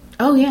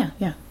 Oh, yeah.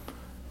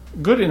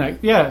 Good in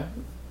X-Men,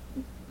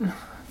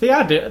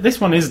 yeah.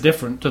 This one is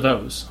different to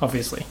those,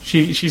 obviously.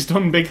 She's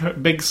done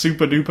big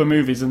super-duper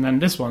movies, and then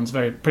this one's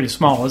pretty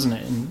small, isn't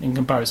it, in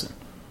comparison?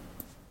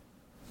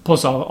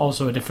 Plus,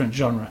 also a different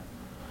genre.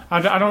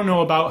 I don't know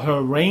about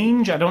her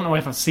range. I don't know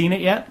if I've seen it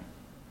yet.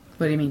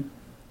 What do you mean?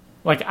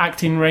 Like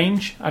acting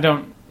range? I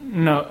don't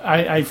know.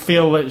 I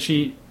feel that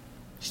she's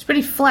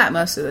pretty flat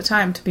most of the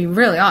time, to be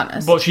really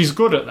honest. But she's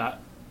good at that.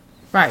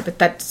 Right, but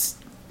that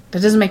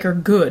doesn't make her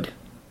good.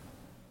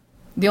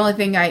 The only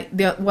thing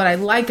what I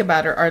like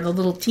about her are the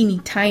little teeny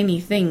tiny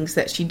things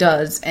that she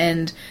does,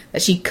 and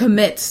that she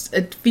commits.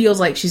 It feels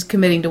like she's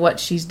committing to what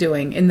she's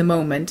doing in the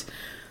moment.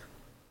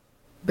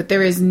 But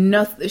there is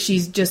nothing.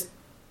 She's just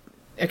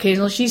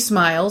occasionally she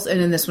smiles,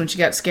 and in this one she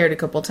got scared a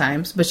couple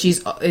times. But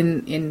she's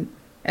in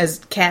as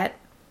Kat,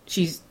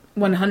 she's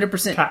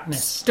 100% Katniss.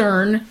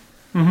 stern.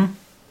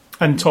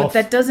 And tough. But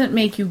that doesn't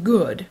make you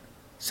good.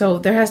 So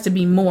there has to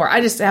be more.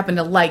 I just happen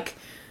to like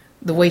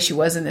the way she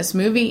was in this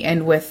movie,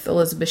 and with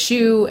Elizabeth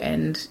Shue,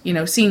 and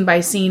scene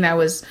by scene, I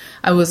was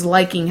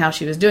liking how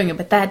she was doing it.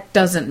 But that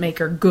doesn't make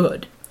her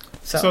good.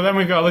 So then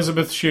we've got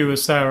Elizabeth Shue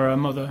as Sarah, her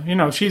mother.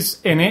 She's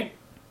in it.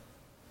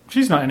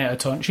 She's not in it a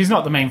ton. She's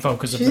not the main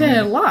focus of the movie. She's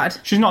in it a lot.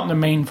 She's not the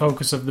main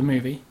focus of the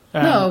movie.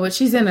 No, but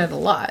she's in it a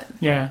lot.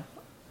 Yeah.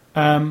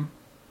 I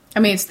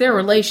mean, it's their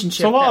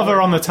relationship. So a lot of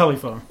her on the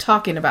telephone.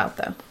 Talking about,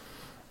 though.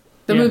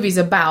 The movie's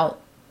about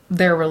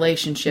their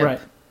relationship, right,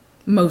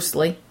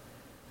 mostly.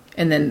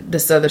 And then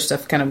this other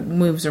stuff kind of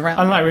moves around.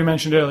 And like we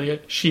mentioned earlier,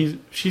 she's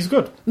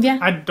good. Yeah.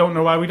 I don't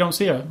know why we don't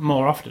see her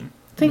more often.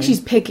 I think she's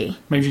picky.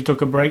 Maybe she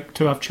took a break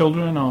to have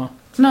children, or...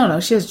 No,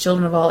 she has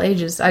children of all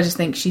ages. I just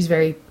think she's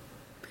very...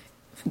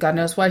 God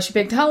knows why she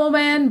picked Hollow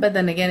Man, but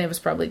then again, it was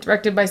probably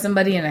directed by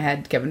somebody, and it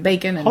had Kevin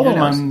Bacon, and Hollow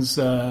Man's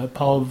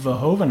Paul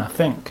Verhoeven, I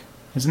think.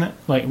 Isn't it?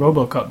 Like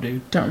RoboCop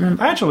dude. Don't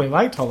remember. I actually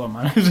liked Hollow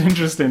Man. It was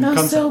interesting. That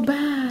was so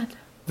bad.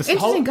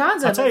 Interesting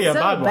concept. I'll tell you a so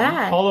bad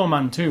bad one. Hollow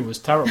Man 2 was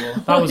terrible.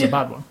 That was a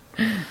bad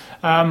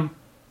one.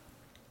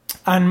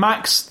 And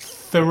Max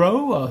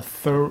Thoreau,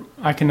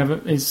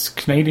 is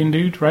Canadian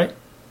dude, right?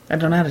 I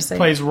don't know how to say.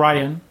 Plays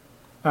Ryan.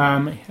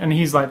 And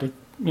he's like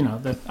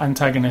the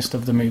antagonist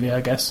of the movie,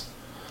 I guess.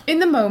 In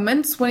the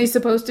moments when he's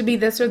supposed to be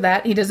this or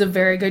that, he does a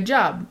very good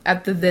job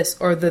at the this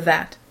or the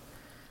that.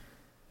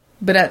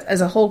 But as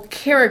a whole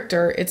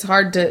character, it's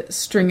hard to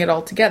string it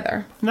all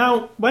together.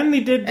 Now, when they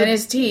did... And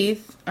his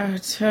teeth are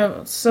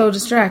so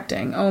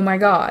distracting. Oh my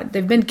god.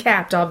 They've been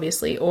capped,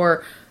 obviously,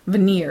 or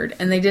veneered.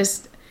 And they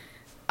just...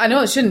 I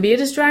know it shouldn't be a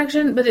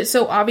distraction, but it's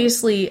so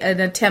obviously an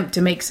attempt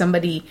to make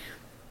somebody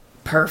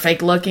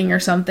perfect looking or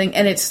something,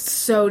 and it's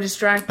so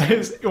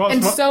distracting.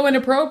 So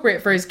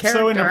inappropriate for his character.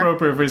 So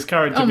inappropriate for his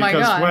character,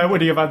 because where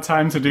would he have had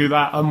time to do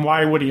that, and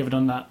why would he have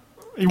done that?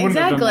 He wouldn't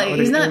have done that, would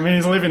he? I mean,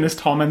 he's living this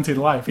tormented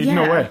life. He's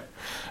no way.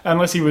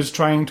 Unless he was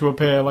trying to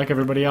appear like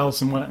everybody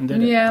else and went and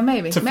did it. Yeah,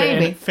 maybe. To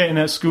fit in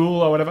at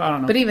school or whatever, I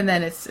don't know. But even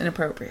then, it's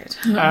inappropriate.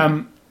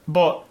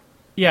 But,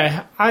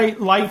 yeah, I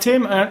liked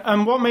him,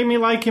 and what made me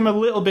like him a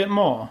little bit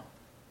more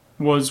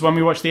was when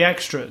we watched the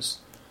extras.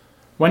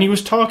 When he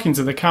was talking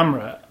to the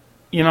camera...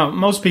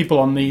 most people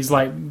on these,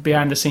 like,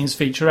 behind-the-scenes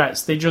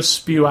featurettes, they just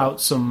spew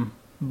out some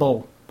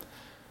bull.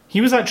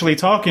 He was actually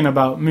talking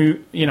about,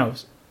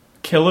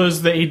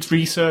 killers that he'd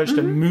researched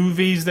and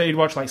movies that he'd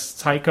watched, like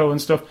Psycho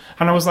and stuff.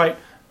 And I was like,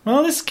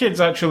 well, this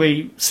kid's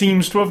actually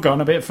seems to have gone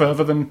a bit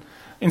further than...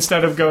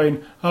 Instead of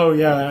going, oh,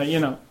 yeah, you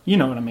know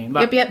what I mean.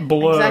 That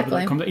blurb exactly.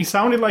 That comes... He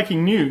sounded like he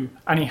knew,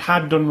 and he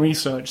had done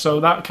research. So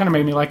that kind of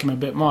made me like him a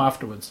bit more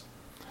afterwards.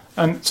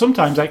 And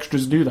sometimes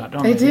extras do that,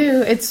 don't they? They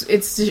do.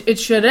 It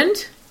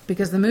shouldn't.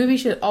 Because the movie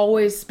should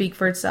always speak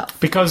for itself.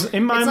 Because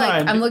in my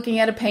mind... I'm looking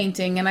at a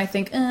painting and I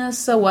think,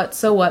 so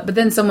what? But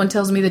then someone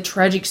tells me the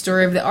tragic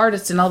story of the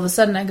artist and all of a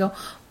sudden I go,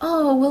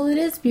 oh, well, it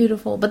is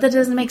beautiful. But that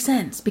doesn't make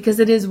sense because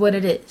it is what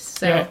it is.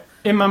 So yeah,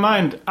 in my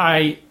mind,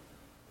 I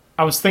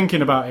was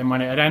thinking about him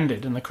when it had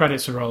ended and the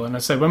credits were rolling. I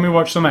said, when we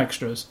watch some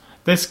extras,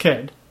 this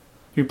kid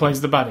who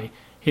plays the baddie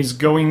is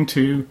going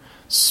to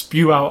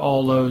spew out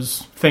all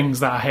those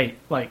things that I hate.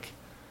 Like...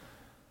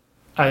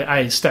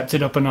 I stepped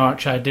it up a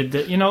notch. I did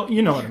the, you know what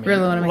I mean.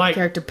 Really want to make the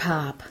character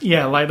pop.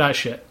 Yeah, like that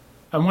shit.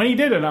 And when he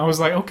did it, I was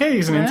like, okay,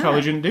 he's an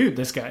intelligent dude.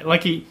 This guy,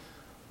 he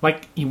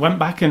went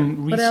back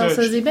and researched. What else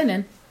has he been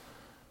in?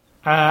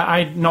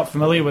 I'm not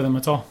familiar with him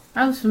at all.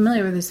 I was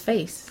familiar with his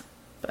face.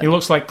 But... He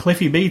looks like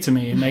Cliffy B to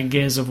me in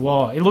Gears of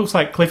War. He looks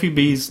like Cliffy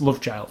B's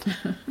love child.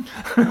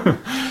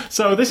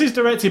 So this is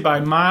directed by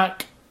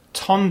Mark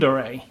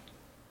Tonderay.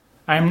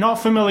 I am not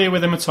familiar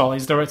with him at all.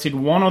 He's directed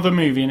one other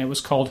movie, and it was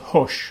called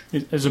Hush.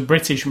 It's a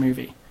British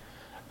movie.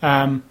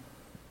 And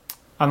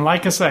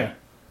like I say,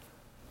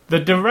 the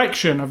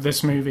direction of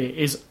this movie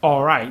is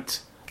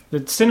alright. The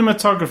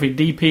cinematography,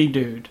 DP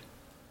dude,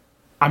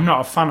 I'm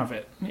not a fan of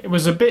it. It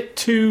was a bit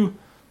too...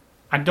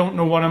 I don't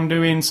know what I'm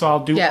doing, so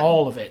I'll do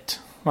all of it.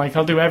 Like,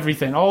 I'll do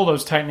everything. All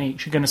those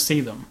techniques, you're going to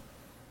see them.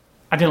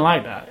 I didn't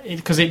like that.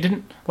 Because it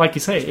didn't... Like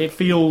you say, it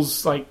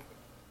feels like...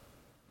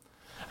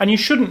 And you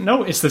shouldn't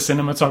notice the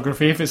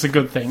cinematography if it's a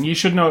good thing. You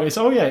should notice,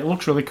 oh yeah, it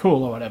looks really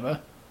cool or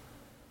whatever.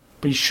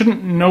 But you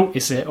shouldn't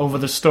notice it over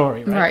the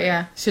story, right? Right,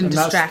 yeah. Shouldn't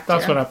distract you.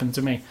 That's what happened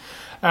to me.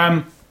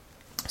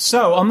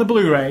 So, on the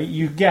Blu-ray,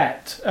 you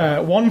get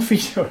one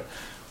featurette.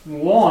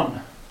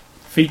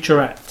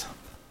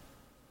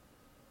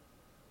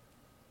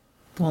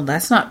 Well,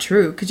 that's not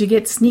true, because you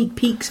get sneak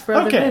peeks for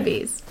other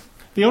movies.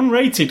 The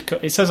unrated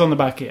cut, it says on the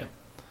back here,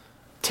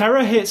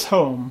 terror hits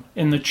home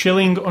in the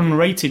chilling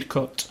unrated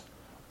cut,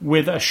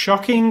 with a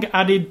shocking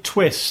added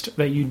twist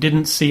that you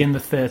didn't see in the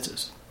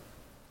theatres.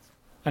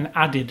 An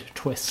added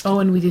twist. Oh,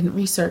 and we didn't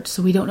research,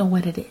 so we don't know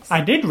what it is.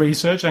 I did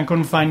research and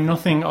couldn't find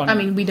nothing on it. I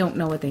mean, we don't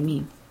know what they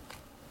mean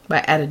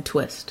by added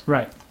twist.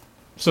 Right.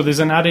 So there's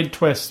an added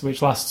twist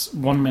which lasts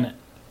 1 minute.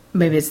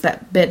 Maybe it's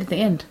that bit at the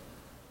end.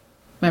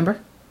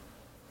 Remember?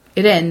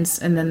 it ends,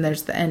 and then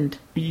there's the end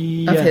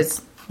Yeah. of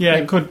his. Yeah,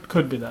 it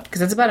could be that.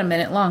 Because it's about a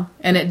minute long,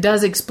 and it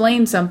does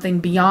explain something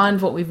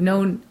beyond what we've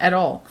known at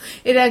all.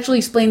 It actually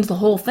explains the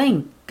whole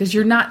thing because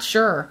you're not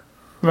sure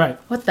Right.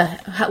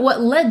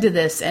 what led to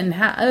this and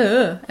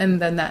how, and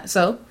then that.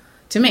 So,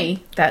 to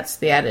me, that's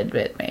the added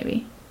bit,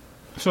 maybe.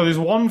 So there's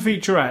one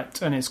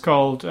featurette, and it's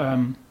called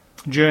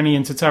Journey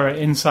into Terror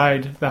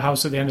Inside the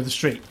House at the End of the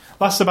Street.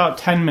 Lasts about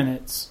 10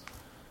 minutes.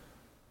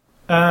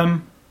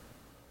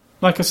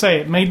 Like I say,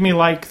 it made me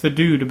like the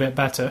dude a bit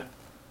better.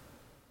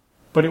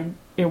 But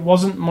it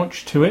wasn't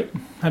much to it.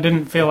 I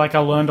didn't feel like I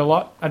learned a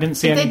lot. I didn't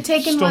see any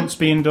stunts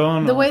being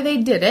done. The way they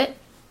did it,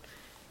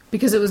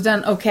 because it was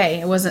done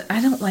okay. It wasn't.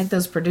 I don't like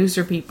those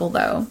producer people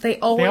though. They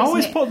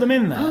always put them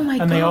in there. Oh my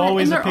and god! they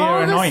always and they're appear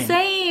all annoying. the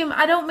same.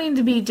 I don't mean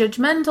to be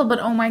judgmental, but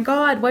oh my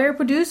god, why are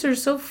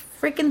producers so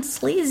freaking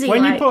sleazy?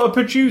 When you put a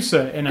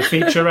producer in a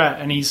featurette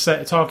and he's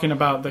talking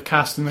about the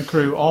cast and the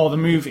crew or the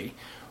movie,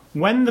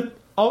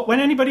 when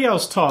anybody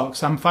else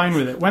talks, I'm fine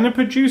with it. When a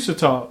producer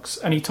talks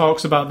and he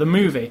talks about the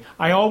movie,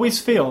 I always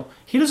feel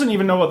he doesn't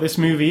even know what this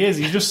movie is.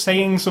 He's just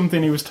saying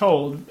something he was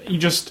told. He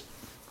just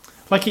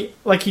he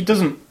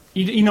doesn't.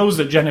 He knows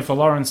that Jennifer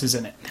Lawrence is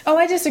in it. Oh,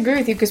 I disagree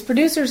with you because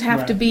producers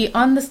have to be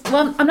on the.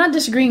 Well, I'm not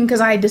disagreeing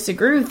because I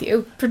disagree with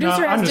you.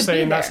 Producer has I'm just to be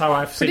saying there. that's how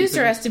I see it.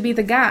 Producer has to be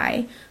the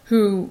guy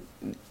who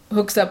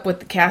hooks up with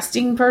the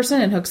casting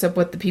person and hooks up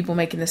with the people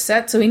making the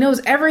set, so he knows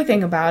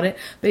everything about it.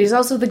 But he's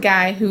also the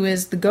guy who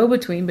is the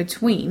go-between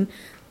between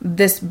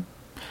the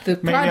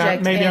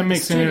project. Maybe and I'm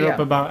mixing the it studio. up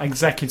about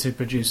executive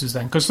producers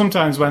then, because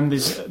sometimes when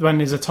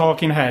there's a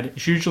talking head,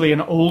 it's usually an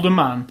older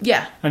man.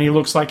 Yeah. And he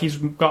looks like he's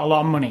got a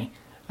lot of money.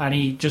 And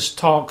he just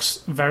talks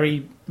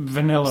very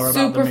vanilla about the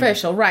movie.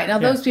 Superficial, right. Now,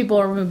 those people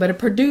are removed, but a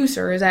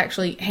producer is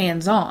actually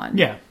hands-on.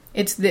 Yeah.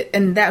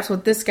 And that's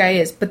what this guy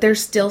is. But they're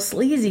still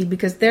sleazy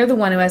because they're the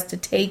one who has to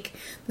take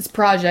this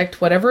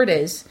project, whatever it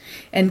is,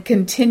 and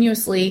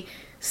continuously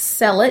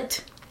sell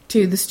it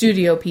to the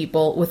studio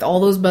people with all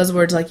those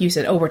buzzwords like you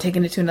said. Oh, we're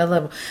taking it to another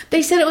level.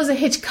 They said it was a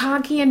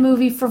Hitchcockian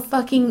movie for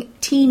fucking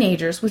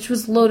teenagers, which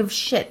was a load of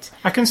shit.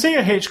 I can see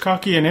a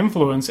Hitchcockian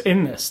influence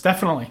in this,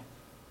 definitely.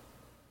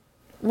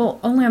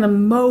 Well, only on the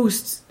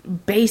most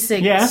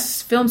basic Yeah.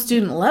 film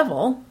student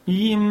level.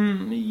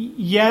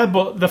 Yeah,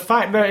 but the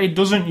fact that it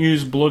doesn't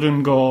use blood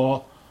and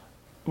gore,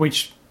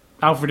 which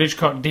Alfred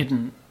Hitchcock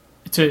didn't,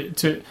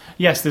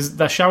 yes, there's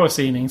the shower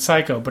scene in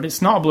Psycho, but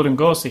it's not a blood and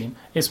gore scene.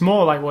 It's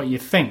more like what you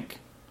think.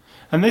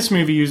 And this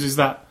movie uses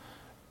that.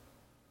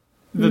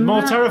 The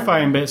more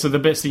terrifying bits are the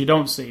bits that you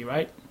don't see,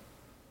 right?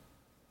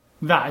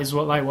 That is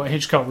what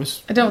Hitchcock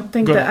was. I don't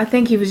think good that. at. I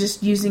think he was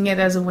just using it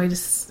as a way to.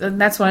 And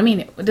that's what I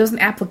mean. It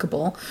wasn't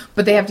applicable,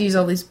 but they have to use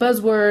all these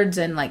buzzwords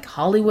and like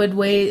Hollywood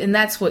ways, and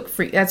that's what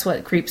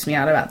creeps me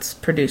out about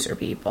producer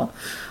people.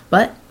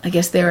 But I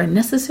guess they're a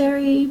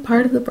necessary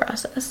part of the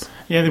process.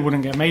 Yeah, they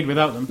wouldn't get made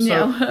without them.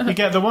 So No. you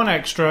get the one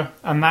extra,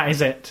 and that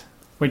is it,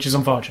 which is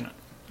unfortunate.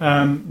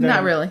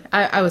 Not really.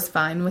 I was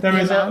fine with the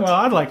amount.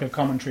 I'd like a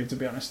commentary, to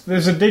be honest.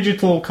 There's a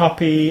digital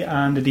copy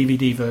and a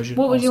DVD version.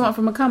 What would you also. want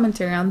from a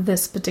commentary on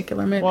this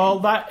particular movie? Well,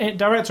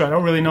 director, I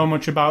don't really know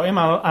much about him,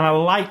 and I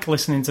like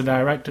listening to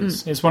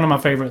directors. It's one of my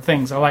favourite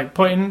things. I like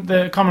putting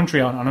the commentary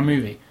on a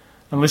movie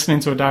and listening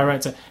to a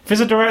director. If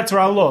it's a director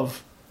I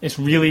love, it's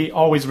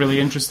always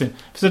really interesting.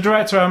 If it's a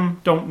director I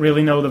don't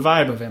really know the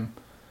vibe of him,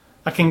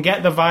 I can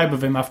get the vibe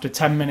of him after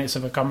 10 minutes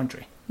of a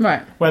commentary.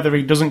 Right. Whether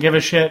he doesn't give a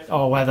shit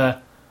or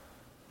whether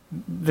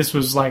this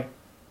was like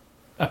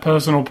a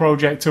personal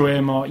project to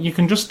him, or you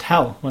can just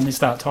tell when they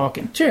start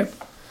talking. True.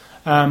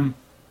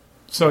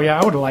 So yeah,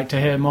 I would have liked to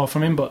hear more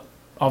from him, but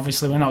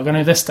obviously we're not going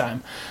to this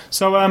time.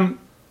 So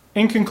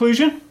in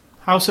conclusion,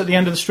 House at the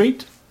End of the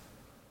Street.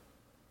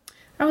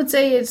 I would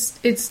say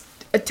it's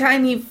a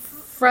tiny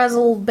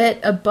frazzle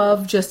bit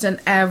above just an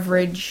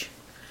average.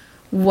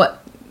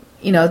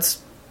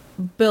 It's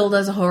billed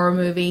as a horror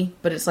movie,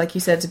 but it's like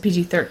you said, it's a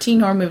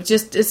PG-13 horror movie.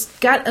 It's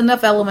got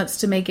enough elements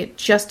to make it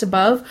just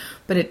above,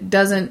 but it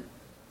doesn't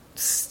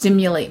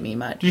stimulate me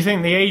much. Do you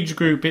think the age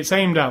group it's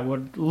aimed at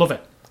would love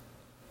it?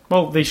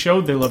 Well, they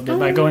showed they loved it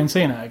by going and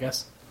seeing it, I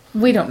guess.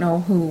 We don't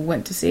know who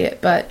went to see it,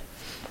 but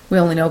we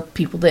only know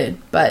people did.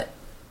 But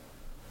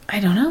I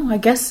don't know. I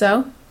guess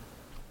so.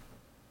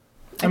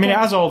 I mean, it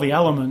has all the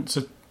elements.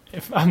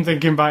 If I'm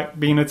thinking back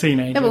being a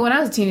teenager. Yeah, but when I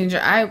was a teenager,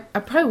 I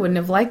probably wouldn't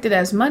have liked it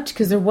as much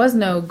because there was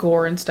no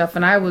gore and stuff,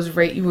 and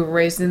you were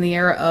raised in the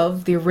era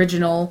of the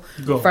original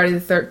Gore. Friday the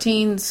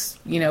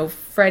 13th,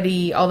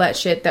 Freddy, all that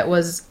shit that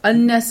was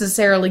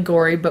unnecessarily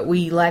gory, but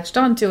we latched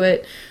onto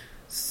it.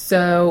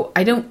 So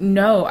I don't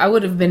know. I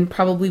would have been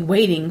probably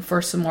waiting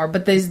for some more,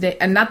 but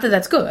and not that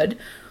that's good,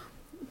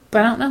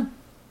 but I don't know.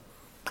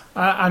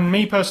 And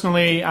me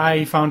personally,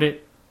 I found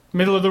it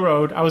middle of the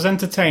road. I was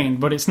entertained,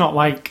 but it's not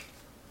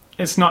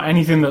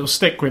anything that will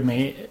stick with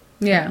me.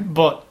 Yeah.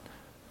 But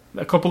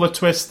a couple of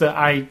twists that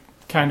I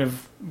kind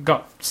of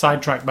got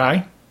sidetracked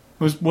by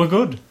were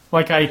good.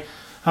 Like I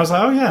was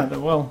like,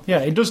 oh yeah,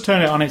 it does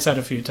turn it on its head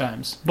a few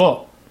times,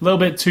 but a little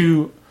bit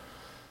too.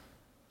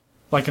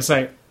 Like I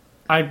say,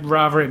 I'd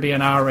rather it be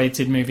an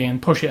R-rated movie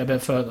and push it a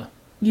bit further.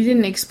 You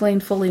didn't explain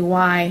fully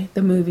why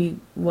the movie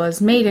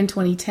was made in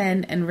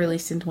 2010 and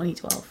released in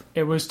 2012.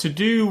 It was to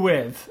do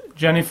with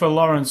Jennifer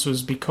Lawrence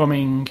was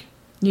becoming...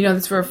 You know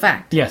this for a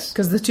fact. Yes.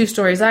 Because the two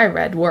stories I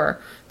read were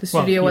the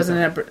studio wasn't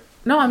in a...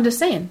 No, I'm just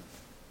saying.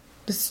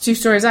 The two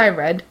stories I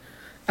read,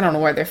 I don't know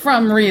where they're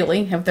from,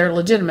 really, if they're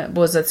legitimate,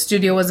 was that the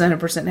studio wasn't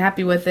 100%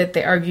 happy with it.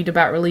 They argued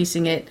about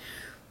releasing it.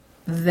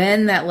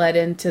 Then that led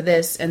into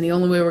this, and the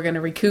only way we're going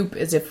to recoup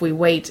is if we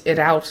wait it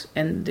out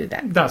and do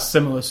that. That's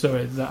similar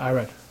story that I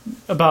read.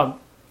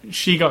 About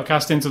she got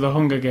cast into the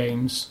Hunger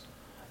Games.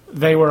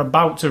 They were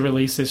about to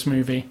release this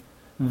movie.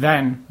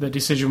 Then the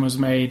decision was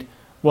made,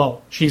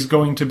 well, she's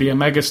going to be a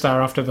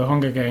megastar after the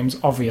Hunger Games,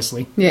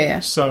 obviously. Yeah.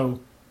 So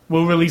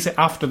we'll release it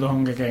after the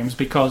Hunger Games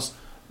because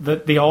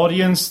the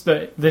audience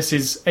that this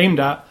is aimed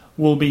at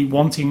will be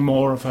wanting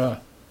more of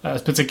her at a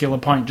particular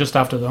point just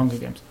after the Hunger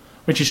Games,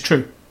 which is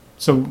true.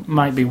 So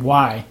might be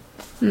why.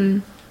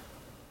 You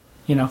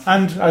know,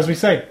 and as we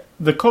say,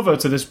 the cover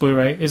to this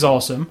Blu-ray is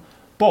awesome,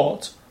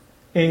 but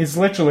it is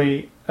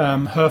literally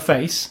her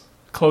face,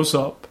 close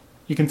up.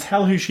 You can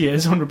tell who she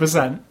is,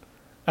 100%.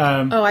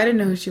 Oh, I didn't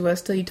know who she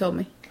was till you told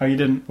me. Oh, you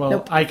didn't? Well,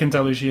 Nope. I can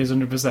tell who she is,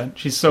 100%.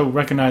 She's so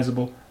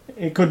recognisable.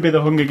 It could be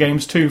the Hunger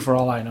Games 2, for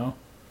all I know.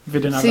 If it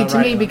didn't have See, that to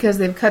right me, on it. because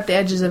they've cut the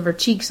edges of her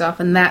cheeks off,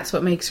 and that's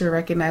what makes her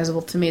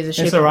recognizable to me as a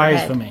shape It's of her her eyes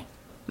head. for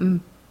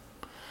me.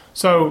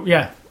 So,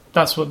 yeah,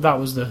 that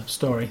was the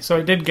story. So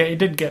it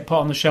did get put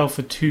on the shelf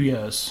for 2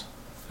 years.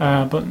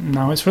 But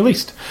now it's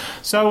released.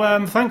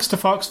 So thanks to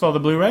Fox for the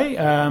Blu-ray.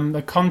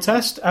 The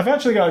contest. I've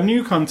actually got a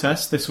new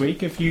contest this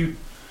week. If you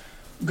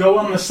go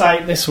on the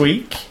site this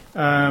week,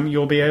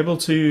 you'll be able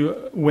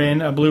to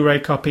win a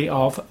Blu-ray copy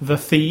of The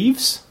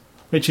Thieves,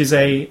 which is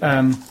a...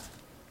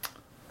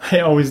 I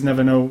always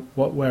never know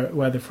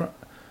where they're from.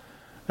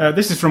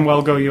 This is from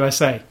Well Go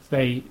USA.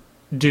 They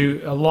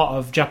do a lot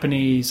of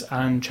Japanese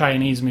and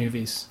Chinese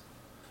movies.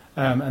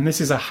 And this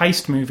is a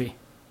heist movie.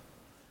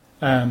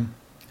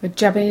 A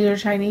Japanese or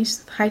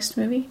Chinese heist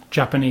movie?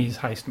 Japanese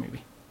heist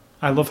movie.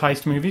 I love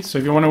heist movies, so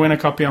if you want to win a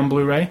copy on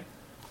Blu-ray,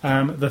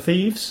 The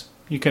Thieves,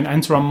 you can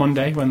enter on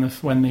Monday when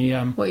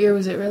the What year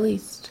was it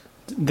released?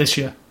 this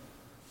year.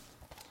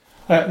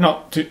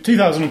 Not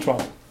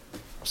 2012.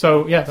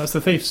 So yeah, that's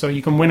The Thieves. So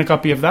you can win a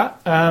copy of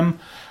that.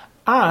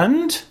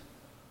 And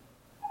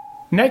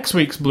next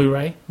week's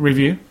Blu-ray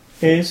review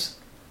is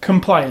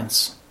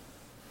Compliance.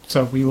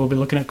 So we will be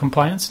looking at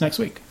Compliance next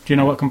week. Do you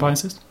know what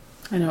Compliance is?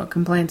 I know what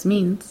compliance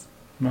means.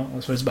 No,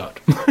 that's what it's about.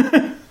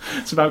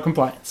 It's about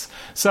compliance.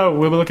 So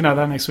we'll be looking at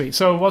that next week.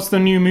 So what's the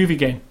new movie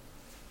game?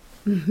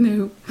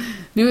 New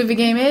movie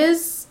game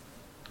is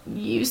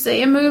you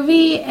say a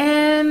movie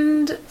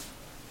and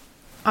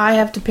I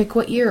have to pick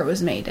what year it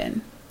was made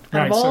in. Out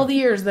Right, of all so- the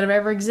years that have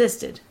ever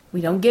existed,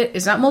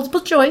 it's not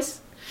multiple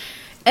choice.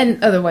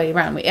 And other way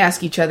around, we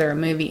ask each other a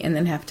movie and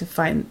then have to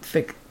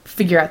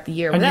figure out the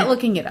year And without you-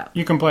 looking it up.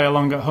 You can play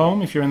along at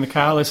home if you're in the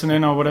car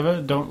listening or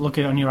whatever. Don't look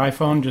it on your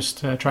iPhone.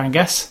 Just try and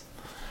guess.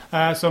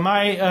 So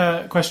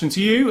my question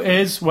to you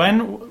is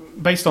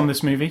based on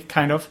this movie,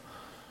 kind of,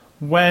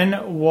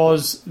 when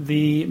was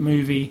the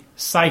movie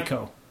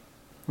Psycho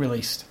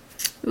released?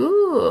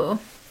 Ooh.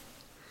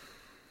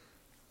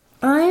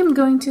 I'm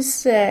going to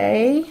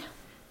say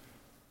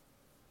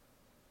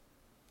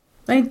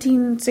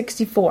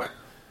 1964.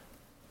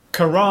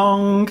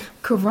 Karong.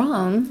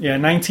 Karong? Yeah,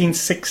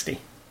 1960.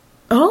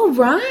 Oh,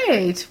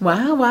 right.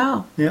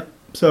 Wow. Yeah.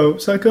 So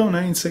Psycho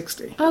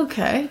 1960.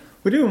 Okay.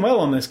 We're doing well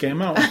on this game,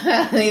 aren't we?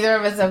 Neither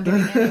of us have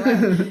given it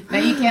away. Now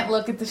you can't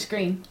look at the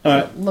screen. All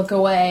right. Look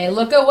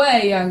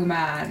away, young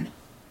man.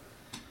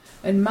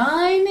 And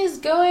mine is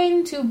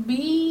going to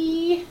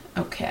be...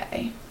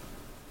 Okay.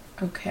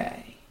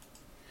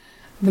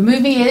 The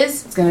movie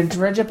it's going to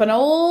dredge up an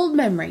old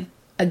memory.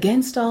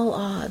 Against All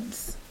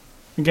Odds.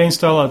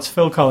 Against All Odds,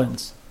 Phil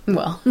Collins.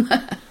 Well...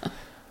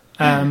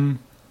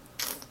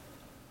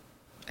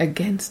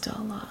 Against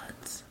All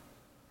Odds.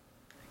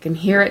 I can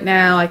hear it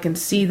now. I can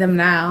see them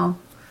now.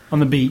 On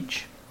the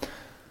beach.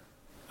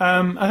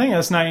 I think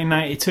that's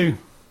 1992.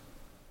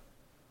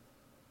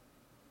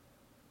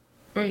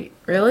 Wait,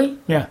 really?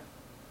 Yeah.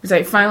 Is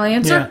that your final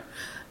answer?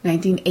 Yeah.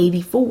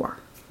 1984.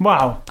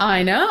 Wow.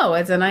 I know.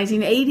 It's a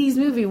 1980s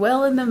movie.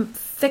 Well in the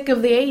thick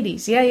of the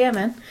 80s. Yeah,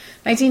 man.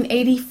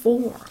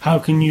 1984. How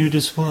can you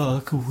just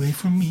walk away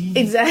from me?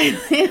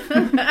 Exactly.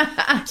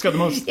 It's got the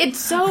most... It's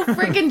so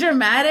freaking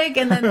dramatic,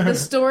 and then the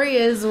story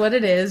is what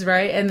it is,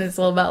 right? And it's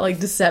all about like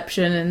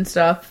deception and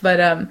stuff. But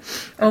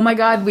oh my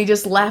god, we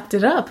just lapped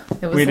it up.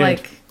 It was We did.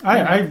 like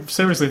I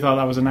seriously thought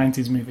that was a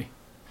 90s movie.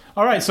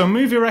 All right, so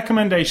movie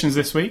recommendations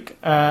this week.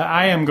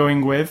 I am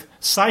going with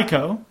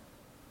Psycho,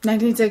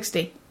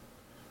 1960.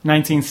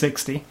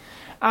 1960.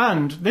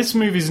 And this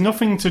movie's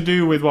nothing to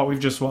do with what we've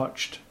just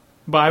watched.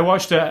 But I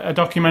watched a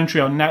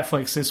documentary on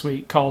Netflix this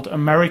week called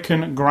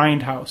American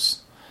Grindhouse.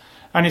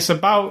 And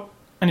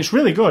it's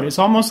really good. It's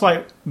almost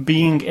like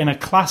being in a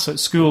class at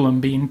school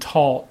and being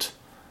taught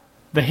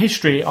the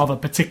history of a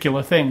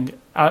particular thing.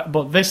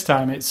 But this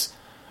time it's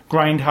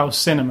Grindhouse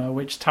cinema,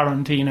 which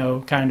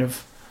Tarantino kind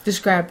of...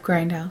 Describe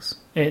Grindhouse.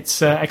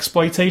 It's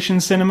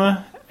exploitation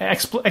cinema.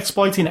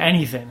 exploiting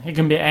anything. It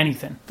can be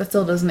anything. That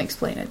still doesn't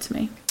explain it to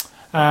me.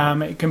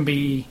 It can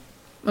be...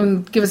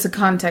 Give us a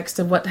context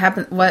of what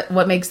happened.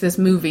 What makes this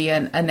movie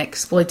an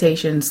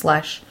exploitation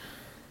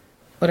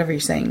 / whatever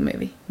you're saying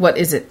movie? What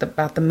is it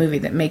about the movie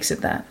that makes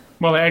it that?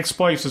 Well, it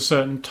exploits a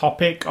certain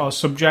topic or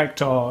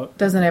subject or...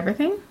 Doesn't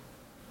everything?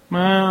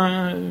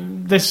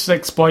 This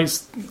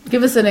exploits...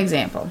 Give us an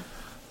example.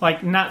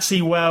 Like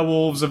Nazi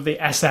werewolves of the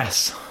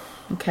SS.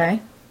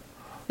 Okay.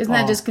 Isn't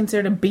that just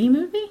considered a B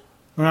movie?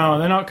 No,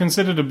 they're not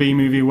considered a B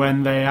movie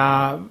when they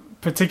are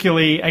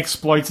particularly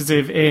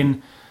exploitative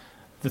in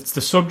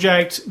the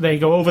subject. They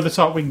go over the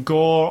top with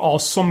gore or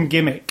some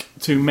gimmick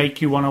to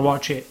make you want to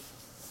watch it.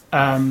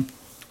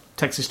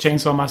 Texas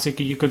Chainsaw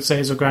Massacre, you could say,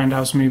 is a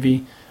Grindhouse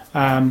movie.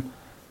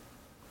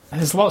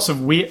 There's lots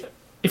of weird...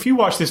 If you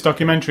watch this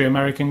documentary,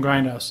 American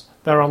Grindhouse,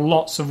 there are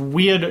lots of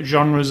weird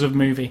genres of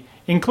movie,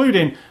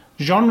 including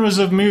genres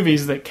of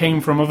movies that came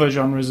from other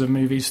genres of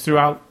movies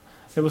throughout...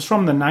 It was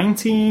from the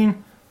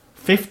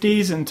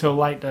 1950s until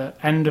like the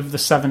end of the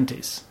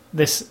 70s.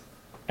 This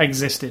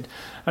existed.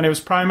 And it was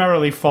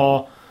primarily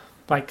for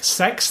like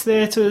sex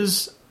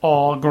theatres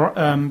or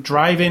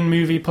drive-in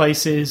movie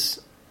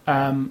places.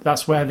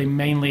 That's where they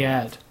mainly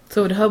aired.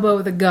 So would Hobo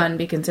with a Gun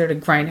be considered a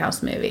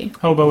Grindhouse movie?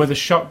 Hobo with a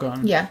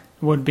Shotgun Yeah.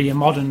 would be a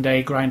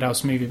modern-day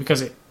Grindhouse movie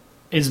because it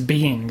is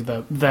being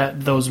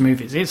those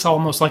movies. It's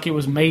almost like it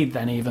was made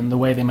then, even, the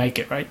way they make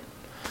it, right?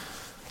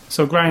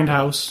 So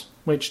Grindhouse,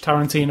 which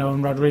Tarantino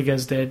and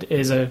Rodriguez did,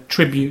 is a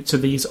tribute to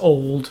these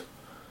old,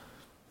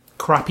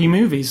 crappy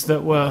movies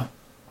that were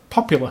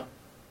popular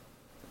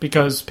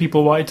because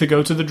people wanted to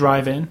go to the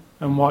drive-in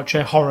and watch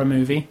a horror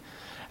movie,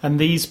 and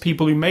these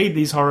people who made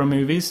these horror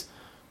movies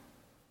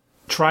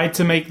tried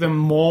to make them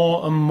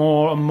more and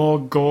more and more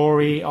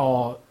gory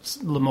or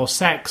more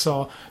sex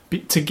or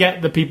to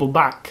get the people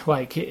back.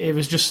 Like it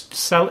was just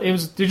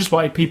they just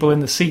wanted people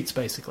in the seats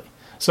basically.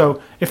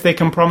 So if they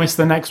can promise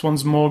the next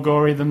one's more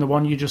gory than the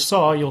one you just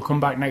saw, you'll come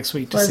back next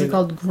week to see. Why is it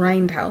called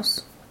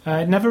Grindhouse?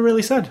 It never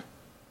really said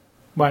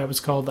why it was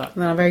called that.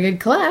 Not a very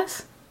good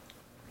class.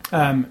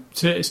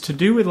 It's to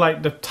do with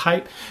like the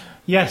type.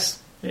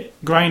 Yes,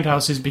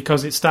 Grindhouse is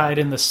because it started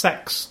in the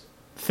sex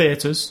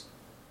theatres.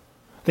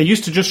 They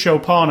used to just show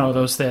porno,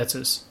 those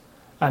theatres.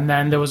 And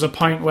then there was a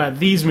point where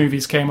these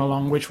movies came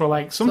along, which were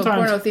like sometimes... So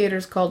porno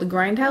theatre's called a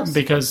Grindhouse?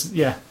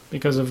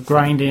 Because of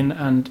grinding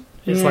and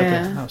it's like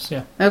a house,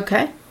 yeah.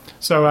 Okay.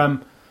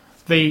 So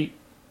they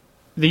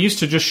used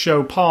to just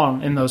show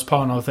porn in those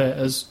porno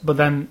theatres, but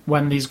then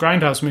when these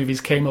Grindhouse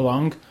movies came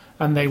along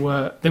and there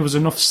was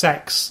enough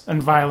sex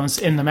and violence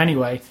in them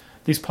anyway,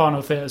 these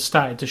porno theatres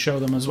started to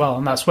show them as well,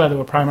 and that's where they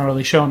were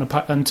primarily shown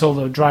until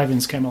the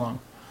drive-ins came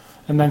along.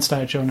 And then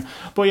started showing.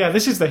 But yeah,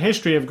 this is the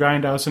history of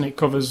Grindhouse, and it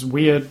covers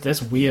weird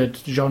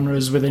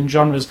genres within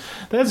genres.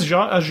 There's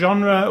a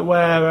genre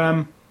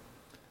where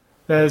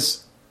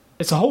it's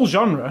a whole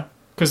genre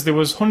because there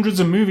was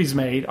hundreds of movies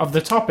made of the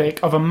topic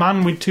of a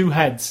man with two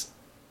heads.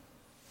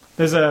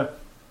 There's a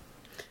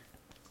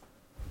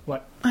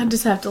what? I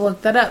just have to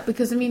look that up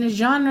because I mean a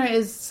genre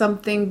is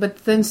something,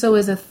 but then so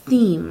is a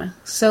theme.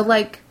 So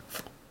like,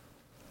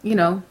 you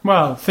know.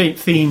 Well,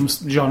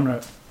 themes,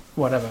 genre.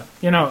 Whatever,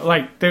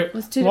 like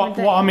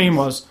what I mean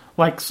was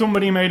like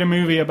somebody made a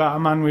movie about a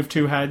man with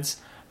two heads,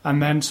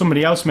 and then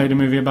somebody else made a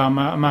movie about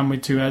a man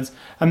with two heads,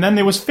 and then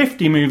there was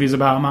 50 movies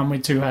about a man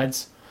with two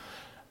heads,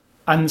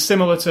 and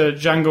similar to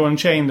Django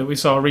Unchained that we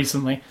saw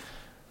recently,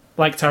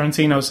 like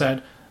Tarantino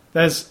said,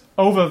 there's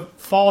over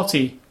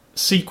 40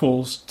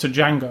 sequels to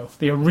Django,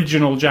 the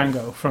original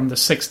Django from the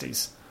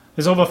 60s.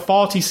 There's over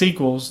 40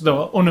 sequels that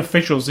are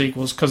unofficial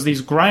sequels because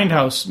these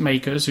Grindhouse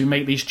makers who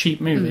make these cheap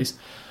movies.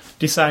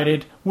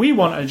 Decided we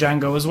want a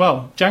Django as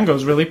well.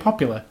 Django's really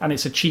popular, and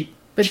it's a cheap...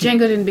 But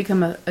Django didn't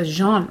become a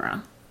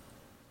genre.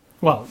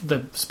 Well,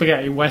 the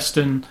spaghetti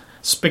western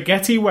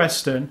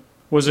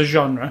was a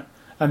genre,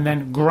 and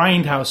then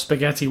Grindhouse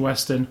spaghetti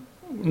western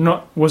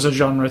was a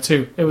genre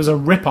too. It was a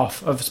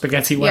rip-off of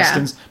spaghetti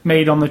westerns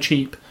made on the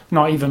cheap,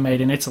 not even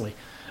made in Italy.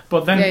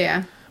 But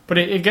then, but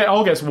it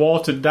all gets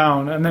watered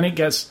down, and then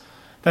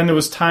then there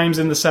was times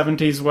in the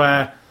 70s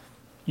where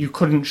you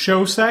couldn't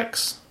show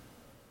sex.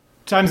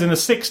 Times in the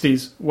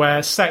 60s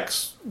where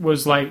sex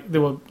was like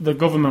the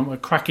government were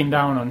cracking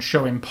down on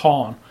showing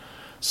porn.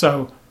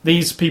 So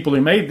these people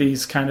who made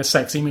these kind of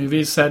sexy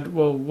movies said,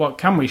 well, what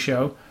can we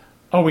show?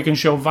 Oh, we can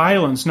show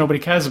violence. Nobody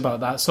cares about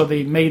that. So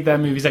they made their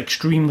movies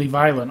extremely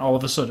violent all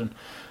of a sudden.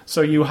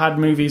 So you had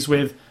movies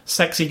with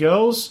sexy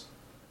girls,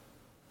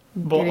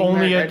 but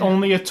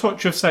only a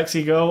touch of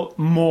sexy girl,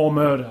 more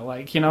murder.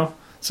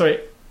 So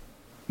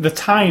the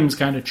times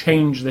kind of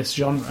changed this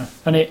genre.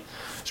 And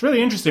it's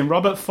really interesting.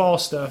 Robert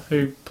Forster,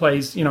 who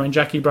plays, in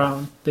Jackie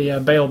Brown, the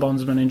bail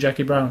bondsman in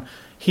Jackie Brown,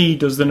 he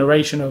does the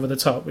narration over the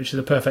top, which is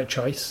a perfect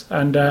choice.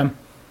 And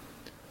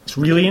it's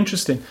really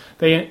interesting.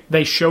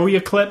 They show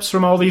you clips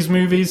from all these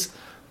movies.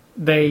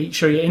 They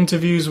show you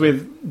interviews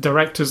with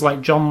directors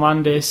like John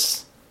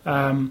Landis,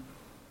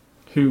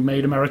 who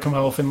made American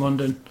Werewolf in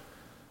London.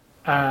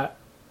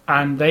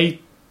 And they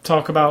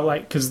talk about,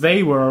 like, because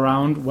they were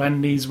around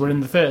when these were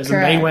in the theaters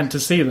and they Correct. went to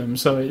see them.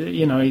 So,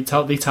 you know,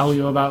 they tell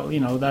you about, you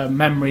know, their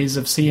memories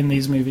of seeing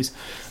these movies.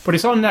 But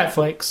it's on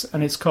Netflix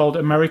and it's called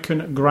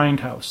American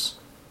Grindhouse.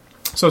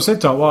 So,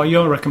 Sidtok, what are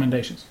your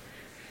recommendations?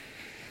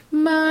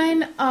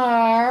 Mine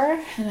are,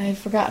 and I've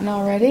forgotten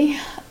already.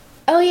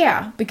 Oh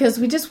yeah, because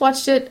we just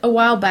watched it a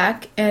while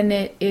back, and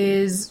it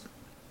is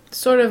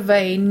sort of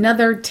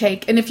another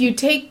take. And if you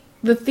take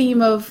the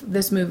theme of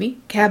this movie,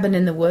 Cabin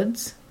in the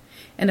Woods,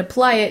 and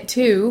apply it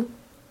to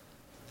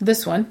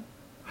this one,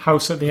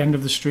 House at the End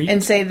of the Street.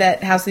 and say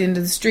that House at the End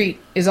of the Street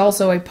is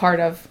also a part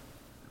of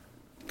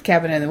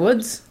Cabin in the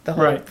Woods,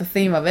 the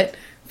theme of it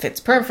fits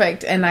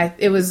perfect. And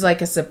it was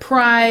like a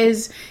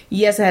surprise.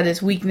 Yes, it had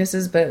its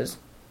weaknesses, but it was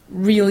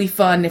really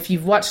fun. If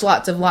you've watched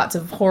lots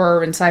of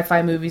horror and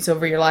sci-fi movies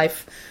over your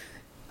life,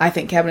 I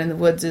think Cabin in the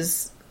Woods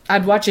is...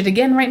 I'd watch it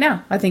again right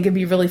now. I think it'd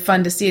be really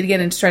fun to see it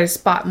again and to try to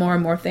spot more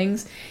and more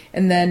things.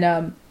 And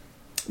then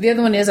the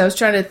other one is I was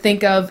trying to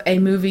think of a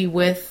movie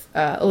with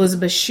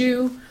Elizabeth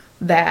Shue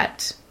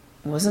that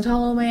wasn't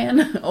Hollow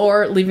Man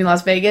or Leaving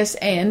Las Vegas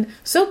and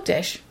Soap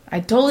Dish.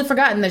 I'd totally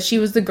forgotten that she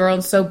was the girl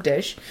in Soap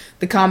Dish,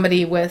 the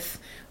comedy with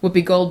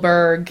Whoopi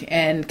Goldberg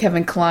and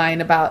Kevin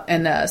Kline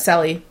and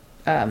Sally...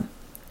 oh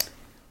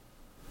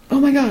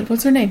my god,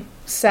 what's her name?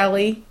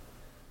 Sally...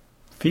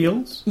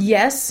 Fields?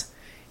 Yes.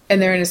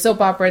 And they're in a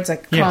soap opera. It's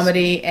like a Yes.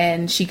 comedy,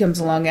 and she comes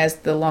along as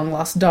the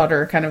long-lost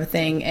daughter kind of a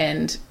thing,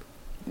 and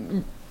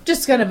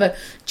just kind of a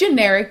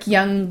generic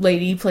young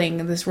lady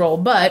playing this role.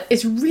 But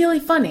it's really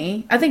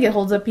funny. I think it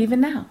holds up even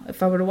now.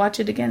 If I were to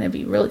watch it again, it'd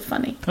be really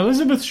funny.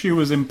 Elizabeth Shue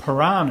was in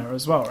Piranha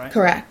as well, right?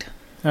 Correct.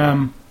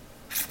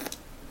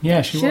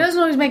 Yeah, she She was.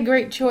 doesn't always make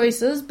great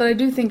choices, but I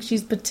do think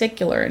she's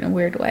particular in a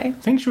weird way.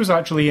 I think she was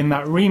actually in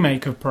that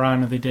remake of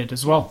Piranha they did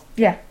as well.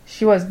 Yeah,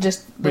 she was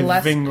just the With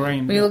last... Ving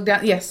Rhames. When you look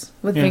down... Yes,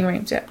 with Yeah. Ving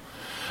Rhames, yeah.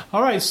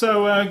 All right,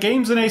 so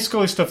games and A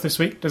Scully stuff this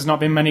week. There's not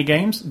been many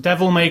games.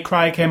 Devil May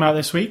Cry came out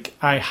this week.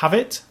 I have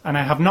it, and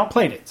I have not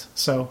played it,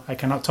 so I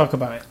cannot talk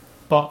about it.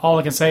 But all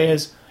I can say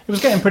is it was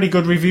getting pretty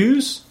good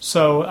reviews,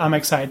 so I'm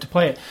excited to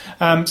play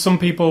it. Some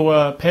people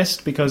were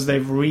pissed because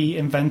they've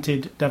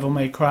reinvented Devil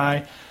May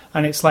Cry,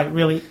 and it's like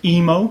really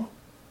emo.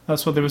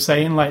 That's what they were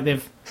saying, like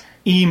they've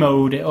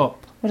emoed it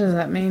up. What does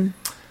that mean?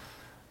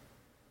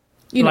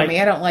 You know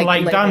me, I don't like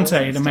labels Dante,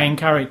 and the stuff. main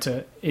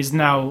character, is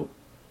now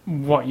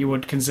what you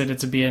would consider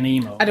to be an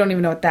emo. I don't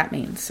even know what that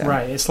means. So.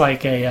 Right, it's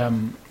like a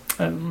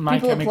My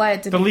People apply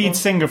it to the lead people.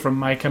 singer from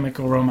My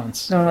Chemical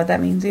Romance. Don't know what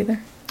that means either.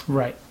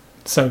 Right.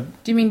 So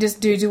Do you mean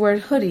just dudes who wear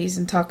hoodies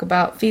and talk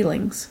about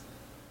feelings?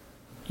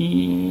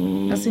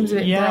 That seems a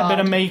bit yeah, broad. bit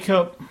of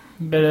makeup,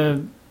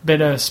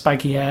 bit of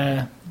spiky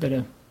hair, bit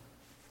of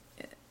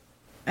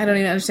I don't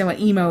even understand what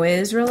emo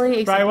is,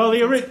 really. right. Well,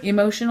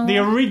 Emotional? the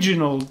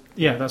original,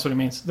 yeah, that's what it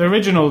means. The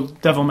original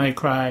Devil May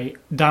Cry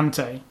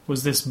Dante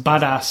was this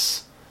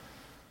badass,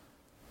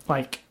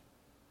 like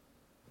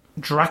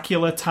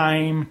Dracula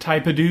time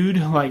type of dude,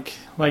 like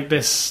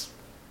this.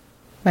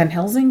 Van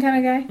Helsing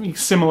kind of guy?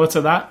 Similar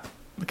to that,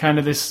 kind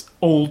of this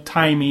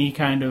old-timey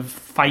kind of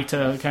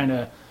fighter kind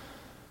of.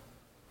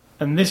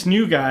 And this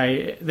new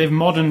guy, they've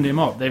moderned him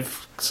up.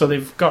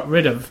 They've got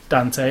rid of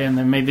Dante and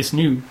they made this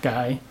new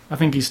guy. I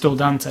think he's still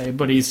Dante,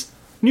 but he's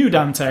new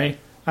Dante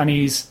and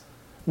he's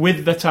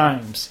with the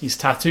times. He's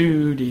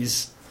tattooed. He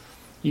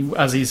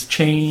has his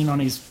chain on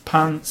his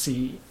pants.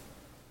 He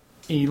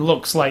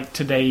looks like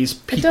today's I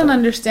people. don't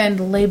understand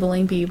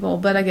labeling people,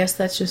 but I guess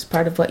that's just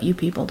part of what you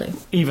people do.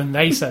 Even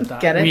they said that.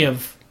 Get it? We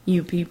have,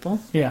 You people.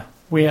 yeah,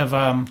 we have.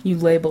 You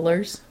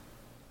labelers.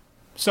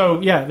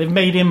 So yeah, they've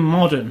made him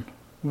modern,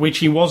 which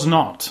he was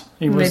not.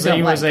 He They was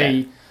don't like a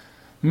it.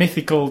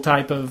 mythical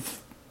type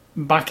of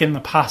back in the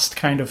past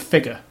kind of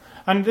figure.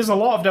 And there's a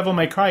lot of Devil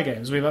May Cry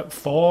games. We've got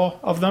 4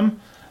 of them,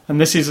 and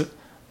this is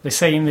they're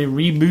saying they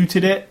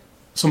rebooted it.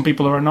 Some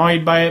people are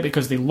annoyed by it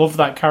because they love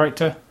that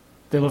character.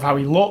 They love how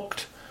he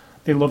looked.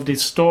 They loved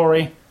his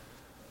story.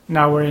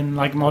 Now we're in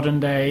like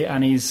modern day,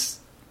 and he's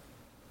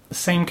the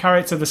same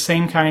character, the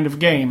same kind of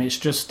game. It's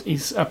just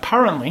he's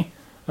apparently,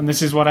 and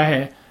this is what I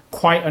hear,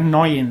 quite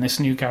annoying. This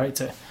new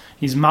character.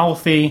 He's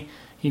mouthy.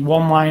 He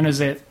one-liners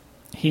it.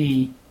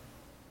 He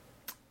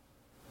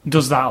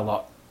does that a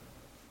lot.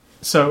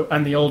 So,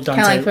 and the old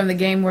Dante, Kind of like from the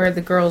game where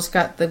the girl's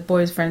got the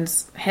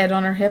boyfriend's head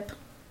on her hip.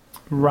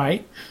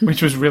 right,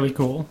 which was really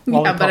cool. Yeah,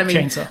 Lollipop but I mean,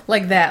 Chainsaw.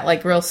 like that,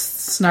 like real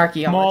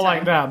snarky all More the time.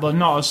 like that, but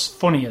not as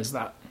funny as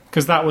that.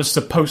 Because that was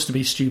supposed to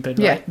be stupid,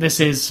 right? Yeah. This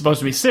is supposed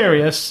to be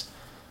serious,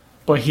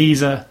 but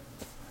he's a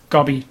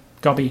gobby,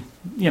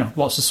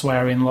 lots of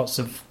swearing, lots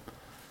of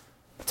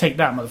take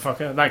that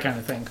motherfucker, that kind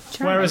of thing.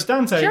 Charming. Whereas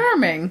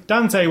Charming.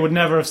 Dante would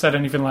never have said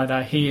anything like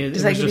that.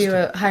 Does that give you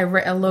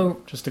a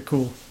low... just a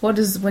cool. What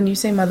does... When you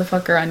say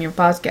motherfucker on your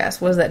podcast,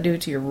 what does that do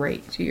to your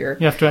rate? To your...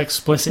 You have to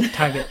explicit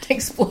tag it.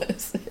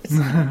 Explicit.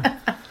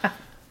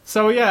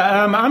 So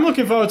yeah, I'm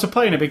looking forward to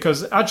playing it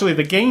because actually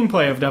the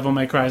gameplay of Devil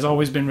May Cry has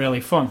always been really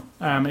fun.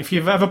 If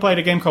you've ever played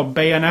a game called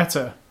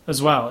Bayonetta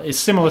as well, it's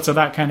similar to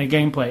that kind of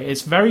gameplay.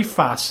 It's very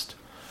fast.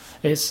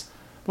 It's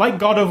like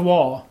God of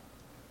War,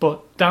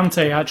 but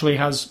Dante actually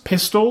has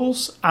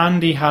pistols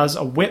and he has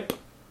a whip.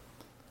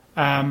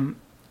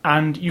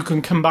 And you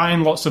can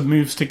combine lots of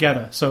moves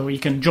together. So he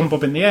can jump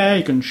up in the air,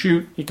 he can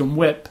shoot, he can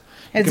whip.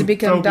 Has it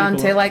become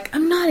Dante like,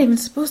 I'm not even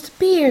supposed to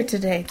be here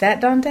today?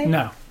 That Dante?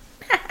 No.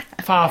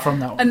 Far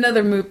from that one.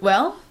 Another move.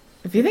 Well,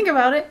 if you think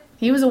about it,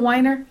 he was a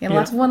whiner. He had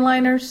lots of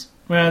one-liners.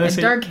 Well,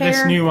 dark hair.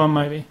 This new one,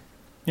 maybe.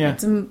 Yeah.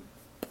 Some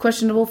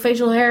questionable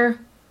facial hair.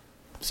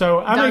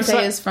 So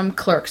Dante is from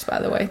Clerks, by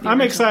the way.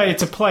 I'm excited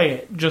to play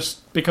it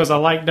just because I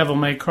like Devil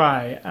May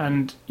Cry,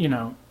 and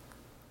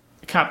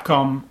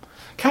Capcom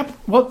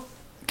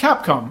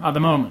at the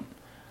moment,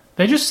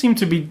 they just seem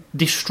to be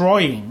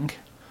destroying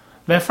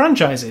their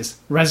franchises.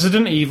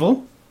 Resident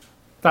Evil,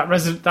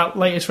 that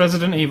latest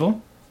Resident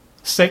Evil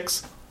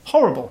 6,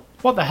 horrible.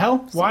 What the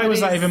hell? Why was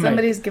that even made?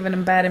 Somebody's giving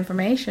them bad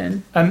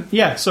information. And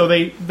yeah, so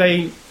they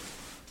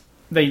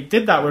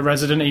did that with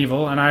Resident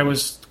Evil, and I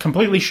was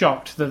completely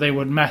shocked that they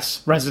would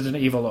mess Resident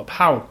Evil up.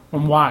 How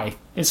and why?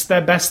 It's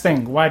their best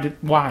thing.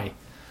 Why?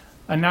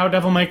 And now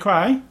Devil May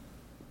Cry.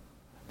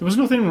 There was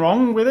nothing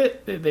wrong with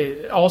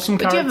it. Awesome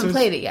characters. But you haven't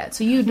played it yet,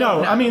 so you don't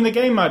know. I mean, the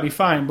game might be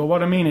fine, but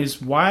what I mean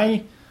is,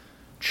 why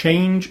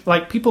change?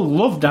 Like, people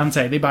love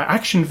Dante. They buy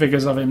action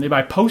figures of him. They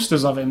buy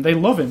posters of him. They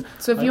love him.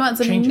 So if you want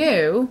something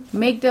new,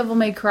 make Devil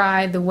May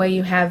Cry the way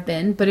you have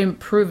been, but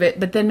improve it,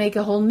 but then make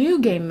a whole new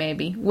game,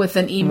 maybe, with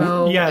an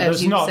emo,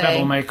 there's not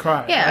Devil May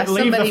Cry. Yeah,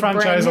 leave the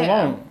franchise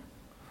alone.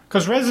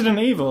 Because Resident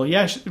Evil,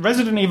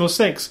 Resident Evil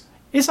 6,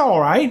 it's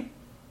alright.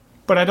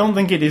 But I don't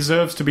think it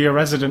deserves to be a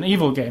Resident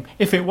Evil game.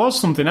 If it was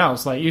something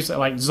else, like you said,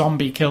 like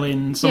zombie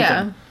killing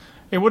something,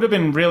 it would have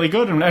been really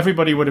good, and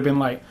everybody would have been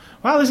like,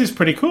 "Wow, this is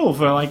pretty cool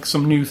for like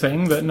some new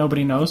thing that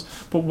nobody knows."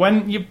 But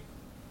when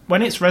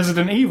it's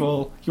Resident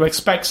Evil, you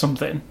expect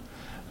something,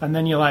 and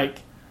then you're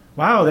like,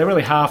 "Wow, they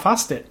really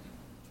half-assed it."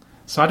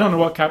 So I don't know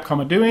what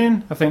Capcom are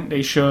doing. I think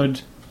they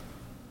should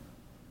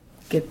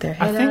get their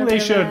head. I think they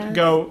should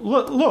go.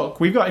 Look,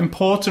 we've got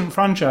important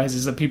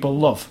franchises that people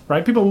love,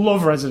 right? People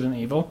love Resident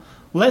Evil.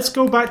 Let's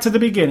go back to the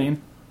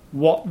beginning.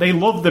 What they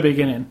loved the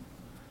beginning.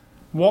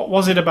 What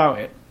was it about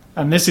it?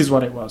 And this is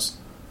what it was.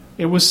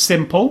 It was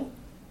simple,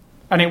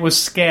 and it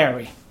was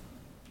scary.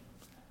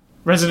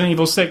 Resident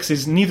Evil 6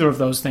 is neither of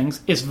those things.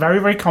 It's very,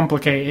 very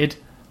complicated,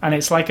 and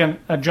it's like a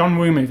John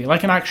Woo movie,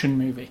 like an action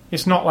movie.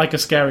 It's not like a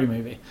scary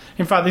movie.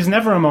 In fact, there's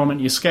never a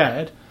moment you're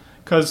scared,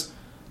 because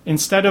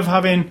instead of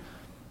having...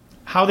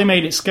 How they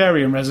made it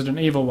scary in Resident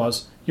Evil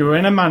was, you were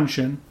in a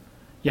mansion,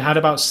 you had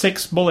about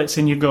 6 bullets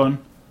in your gun,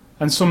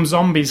 and some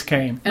zombies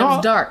came. And it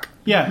was dark.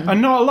 Yeah,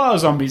 and not a lot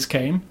of zombies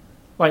came.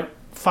 Like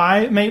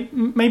 5,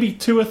 maybe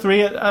 2 or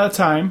 3 at a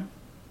time.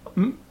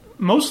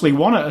 Mostly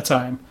 1 at a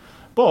time.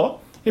 But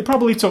it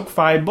probably took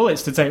 5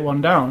 bullets to take one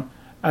down.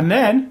 And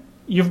then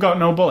you've got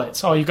no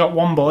bullets. Or you've got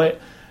 1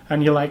 bullet,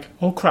 and you're like,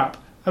 oh crap,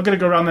 I've got to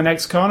go around the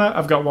next corner,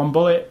 I've got 1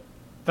 bullet.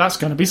 That's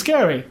going to be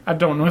scary. I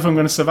don't know if I'm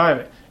going to survive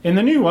it. In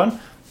the new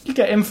one, you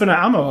get infinite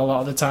ammo a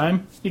lot of the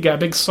time. You get a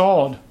big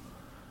sword.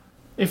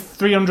 If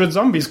 300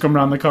 zombies come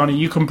around the corner,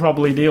 you can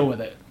probably deal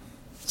with it.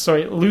 So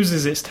it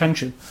loses its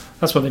tension.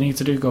 That's what they need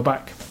to do, go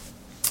back.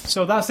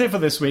 So that's it for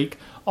this week.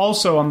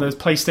 Also on the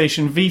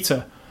PlayStation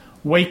Vita,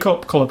 Wake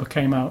Up Club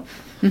came out,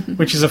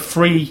 which is a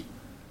free...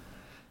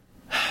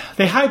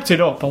 They hyped it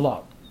up a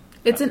lot.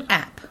 It's an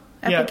app.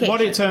 Yeah,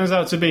 what it turns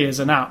out to be is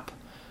an app.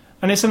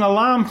 And it's an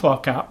alarm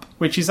clock app,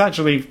 which is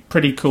actually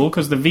pretty cool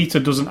because the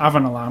Vita doesn't have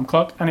an alarm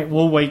clock, and it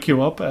will wake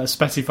you up at a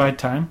specified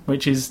time,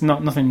 which is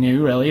nothing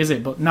new, really, is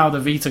it? But now the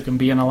Vita can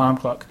be an alarm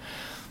clock.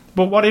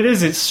 But what it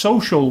is, it's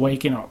social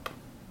waking up.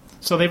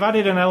 So they've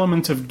added an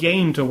element of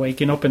game to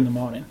waking up in the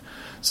morning.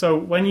 So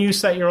when you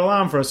set your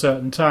alarm for a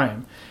certain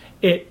time,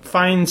 it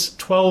finds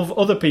 12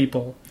 other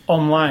people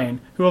online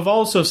who have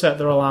also set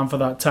their alarm for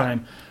that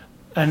time,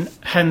 and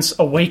hence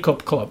a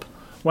wake-up club.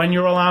 When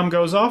your alarm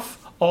goes off,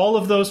 all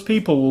of those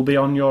people will be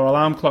on your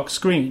alarm clock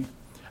screen,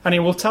 and it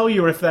will tell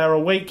you if they're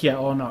awake yet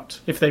or not,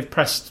 if they've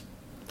pressed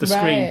the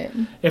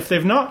screen. If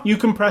they've not, you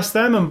can press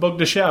them and bug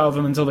the shit out of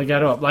them until they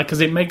get up,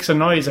 because it makes a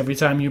noise every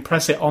time you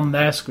press it on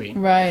their screen.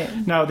 Right.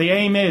 Now, the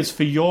aim is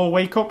for your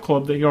wake-up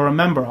club that you're a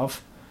member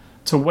of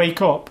to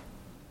wake up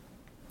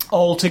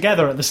all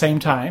together at the same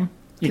time.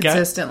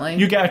 Consistently.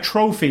 You get a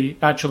trophy,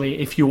 actually,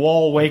 if you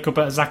all wake up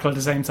at exactly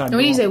the same time.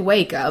 When you say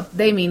wake up,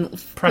 they mean...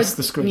 Press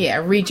the screen. Yeah,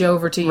 reach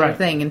over to your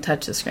thing and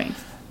touch the screen.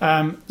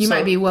 You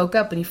might be woke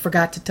up and you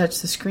forgot to touch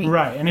the screen.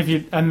 Right,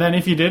 and then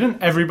if you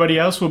didn't, everybody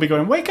else will be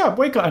going, wake up,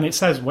 and it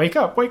says, wake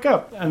up,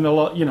 and they'll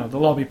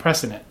all be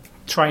pressing it,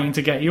 trying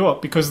to get you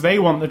up, because they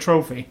want the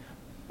trophy,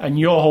 and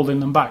you're holding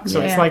them back.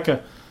 So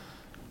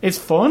it's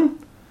fun.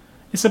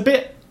 It's a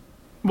bit...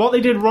 What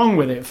they did wrong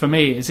with it, for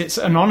me, is it's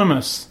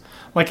anonymous.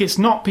 Like, it's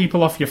not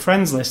people off your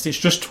friends list, it's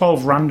just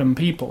 12 random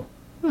people.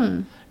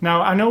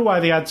 Now, I know why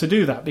they had to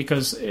do that,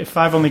 because if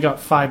I've only got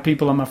 5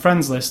 people on my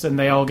friends list and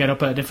they all get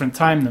up at a different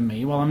time than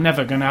me, well, I'm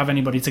never going to have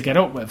anybody to get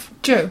up with.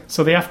 True.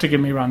 So they have to give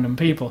me random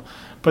people.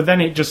 But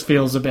then it just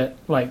feels a bit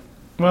like,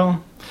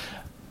 well,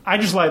 I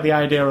just like the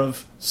idea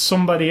of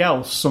somebody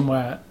else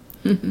somewhere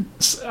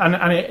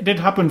And it did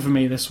happen for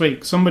me this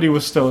week. Somebody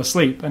was still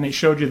asleep, and it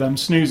showed you them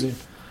snoozing,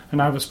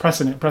 and I was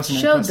pressing it.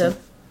 Showed them?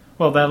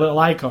 Well, their little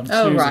icon.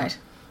 Oh, snoozing. right.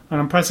 And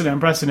I'm pressing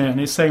it, and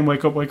it's saying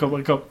wake up, wake up,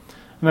 wake up.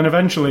 And then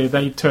eventually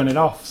they turn it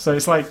off. So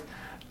it's like,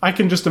 I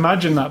can just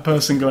imagine that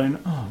person going,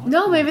 oh.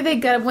 No, maybe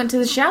they went to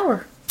the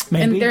shower.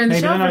 Maybe. And they're in the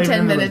Maybe shower for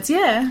 10 minutes,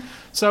 yeah.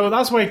 So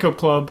that's Wake Up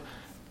Club.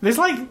 There's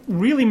like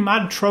really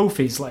mad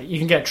trophies. Like you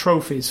can get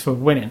trophies for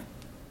winning,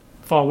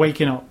 for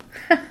waking up.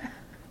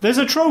 There's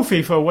a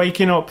trophy for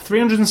waking up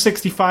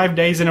 365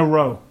 days in a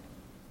row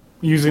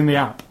using the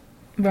app.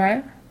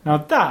 Right. Now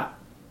that,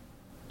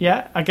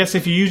 yeah, I guess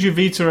if you use your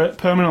Vita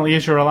permanently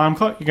as your alarm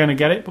clock, you're going to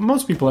get it. But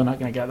most people are not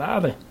going to get that,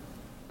 are they?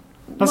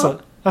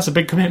 That's a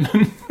big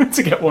commitment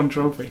to get one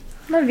trophy.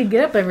 Not if you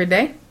get up every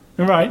day.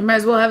 Right. You might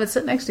as well have it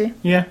sit next to you.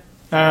 Yeah.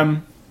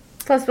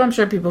 Plus, I'm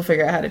sure people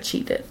figure out how to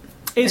cheat it.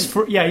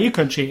 Yeah, you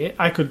could cheat it.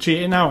 I could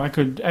cheat it now. I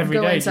could every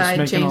go day inside, just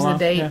make change an alarm. the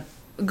date. Yeah.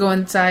 Go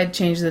inside,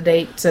 change the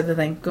date, set the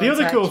thing. The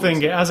other cool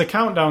thing, it has a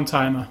countdown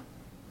timer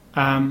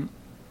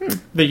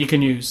that you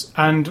can use.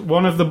 And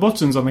one of the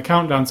buttons on the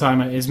countdown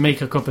timer is make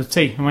a cup of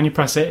tea. And when you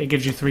press it, it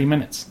gives you 3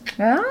 minutes.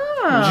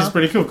 Ah. Which is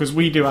pretty cool, because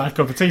we do our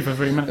cup of tea for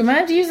 3 minutes. We might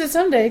have to use it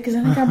someday, because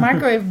I think our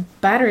microwave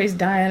battery's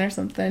dying or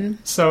something.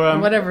 So or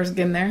whatever's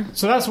getting there.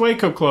 So that's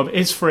Wake Up Club.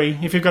 It's free.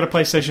 If you've got a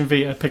PlayStation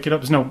Vita, pick it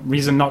up. There's no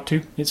reason not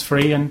to. It's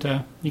free,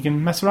 and you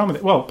can mess around with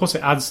it. Well, plus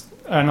it adds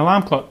an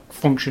alarm clock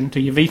function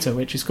to your Vita,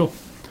 which is cool.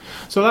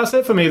 So that's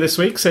it for me this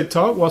week. Sid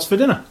Talk. What's for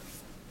dinner?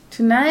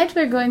 Tonight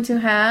we're going to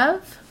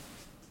have...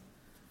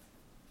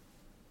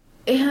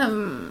 I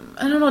don't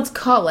know what to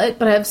call it,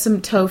 but I have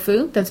some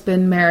tofu that's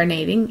been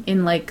marinating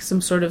in like some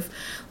sort of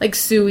like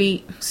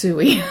soy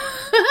Suey.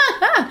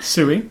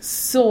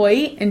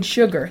 soy and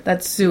sugar.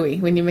 That's suey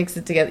when you mix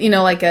it together. You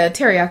know, like a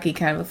teriyaki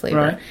kind of a flavor.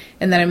 Right.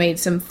 And then I made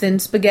some thin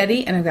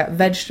spaghetti, and I've got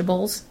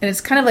vegetables. And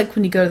it's kind of like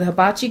when you go to the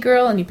hibachi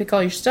grill and you pick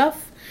all your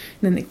stuff,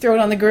 and then they throw it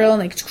on the grill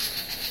and they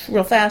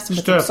real fast and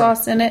put some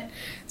sauce in it.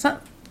 It's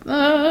not.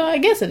 I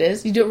guess it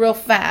is. You do it real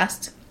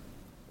fast.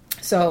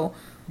 So.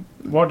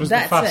 What does the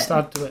fast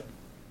add to it?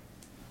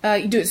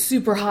 You do it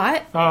super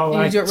hot. Oh,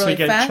 and you do it really so you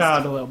get fast.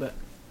 charred a little bit.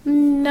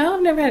 No,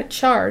 I've never had it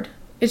charred.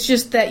 It's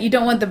just that you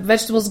don't want the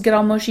vegetables to get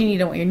all mushy, and you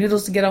don't want your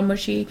noodles to get all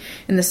mushy,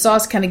 and the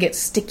sauce kind of gets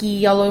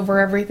sticky all over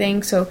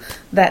everything. So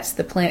that's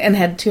the plan. And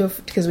had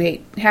because we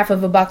ate half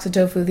of a box of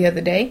tofu the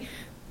other day.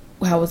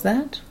 How was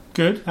that?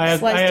 Good. I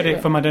had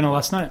it for my dinner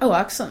last night. Oh,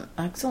 excellent.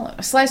 I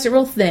sliced it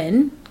real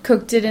thin,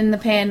 cooked it in the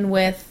pan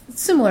with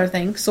similar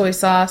things, soy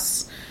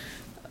sauce,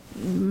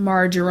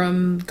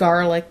 marjoram,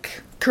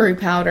 garlic, curry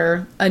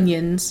powder,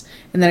 onions,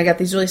 and then I got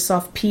these really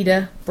soft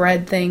pita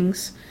bread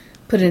things,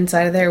 put it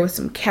inside of there with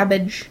some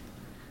cabbage.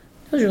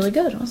 It was really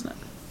good, wasn't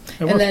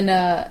it? And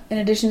then in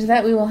addition to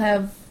that, we will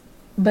have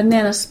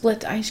banana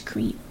split ice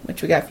cream,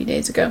 which we got a few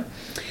days ago.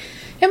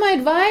 And my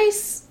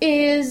advice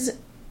is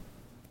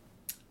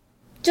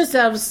just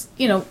out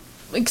of,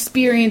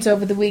 experience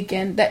over the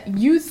weekend, that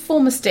youthful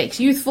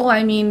mistakes,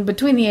 I mean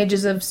between the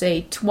ages of,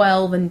 say,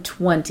 12 and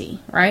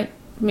 20, right?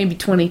 Maybe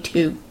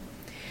 22.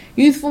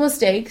 Youthful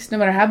mistakes, no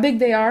matter how big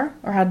they are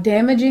or how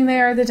damaging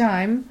they are at the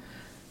time,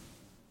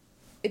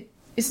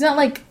 it's not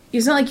like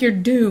you're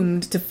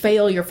doomed to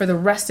failure for the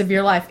rest of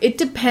your life. It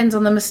depends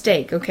on the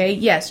mistake, okay?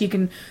 Yes, you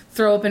can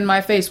throw up in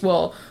my face,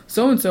 well,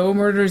 so-and-so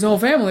murdered his whole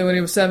family when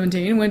he was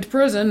 17, went to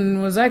prison,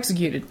 and was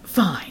executed.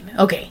 Fine,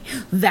 okay.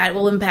 That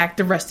will impact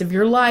the rest of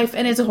your life,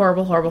 and it's a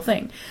horrible, horrible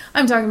thing.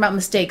 I'm talking about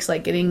mistakes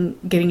like getting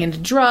into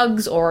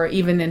drugs or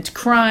even into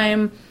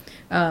crime,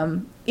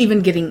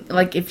 even getting,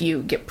 like, if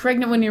you get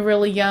pregnant when you're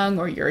really young,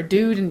 or you're a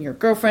dude and your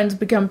girlfriends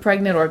become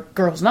pregnant, or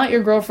girls not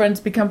your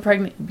girlfriends become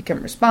pregnant, you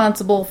become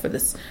responsible for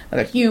this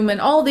other human,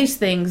 all these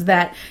things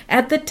that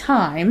at the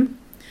time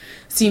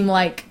seem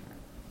like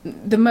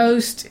the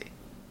most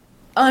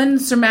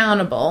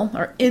unsurmountable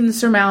or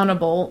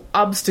insurmountable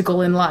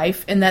obstacle in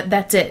life, and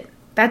that's it.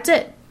 That's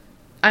it.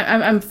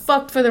 I'm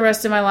fucked for the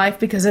rest of my life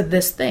because of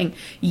this thing.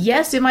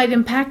 Yes, it might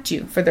impact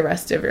you for the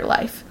rest of your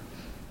life.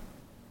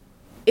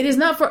 It is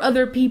not for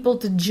other people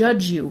to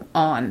judge you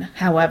on,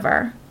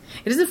 however.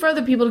 It isn't for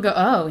other people to go,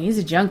 oh, he's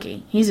a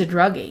junkie. He's a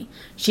druggie.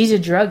 She's a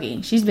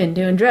druggie. She's been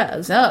doing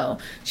drugs. Oh,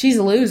 she's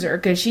a loser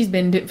because she's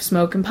been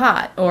smoking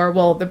pot. Or,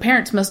 well, the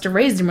parents must have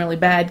raised him really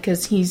bad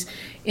because he's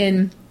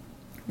in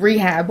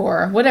rehab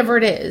or whatever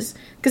it is.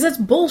 Because that's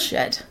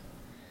bullshit.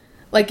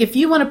 Like, if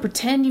you want to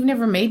pretend you've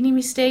never made any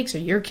mistakes, or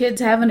your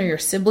kids haven't, or your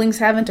siblings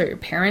haven't, or your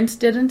parents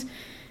didn't,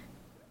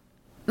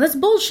 that's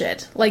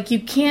bullshit. Like, you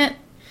can't.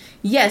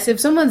 Yes, if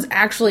someone's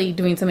actually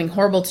doing something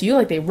horrible to you,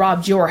 like they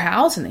robbed your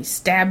house and they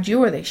stabbed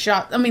you or they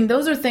shot, I mean,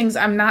 those are things,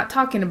 I'm not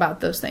talking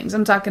about those things.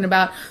 I'm talking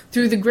about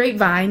through the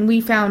grapevine,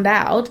 we found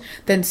out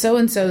that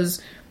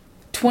so-and-so's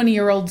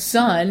 20-year-old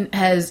son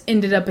has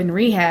ended up in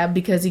rehab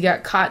because he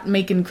got caught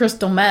making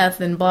crystal meth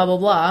and blah, blah,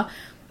 blah.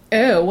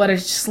 Oh, what a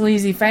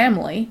sleazy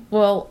family.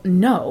 Well,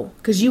 no,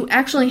 because you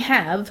actually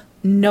have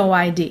no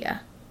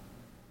idea.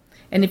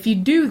 And if you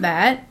do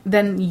that,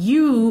 then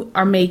you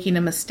are making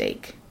a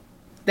mistake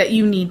that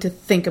you need to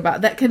think about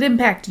that could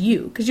impact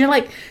you, because you're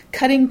like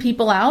cutting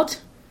people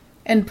out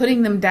and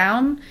putting them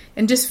down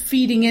and just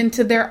feeding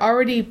into they're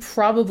already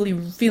probably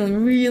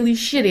feeling really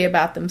shitty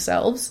about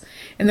themselves,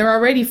 and they're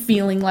already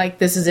feeling like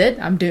this is it,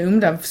 I'm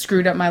doomed, I've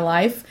screwed up my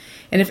life.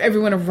 And if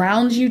everyone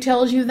around you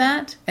tells you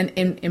that and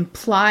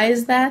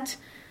implies that,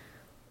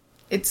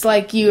 it's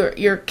like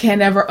you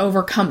can't ever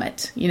overcome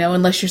it,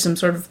 unless you're some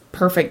sort of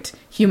perfect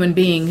human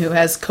being who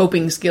has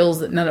coping skills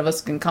that none of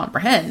us can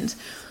comprehend.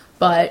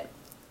 But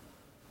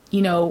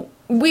we all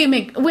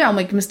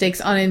make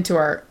mistakes on into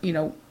our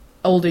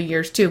older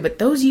years too, but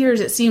those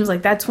years, it seems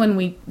like that's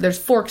when there's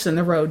forks in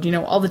the road,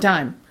 all the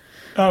time.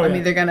 Oh, I'm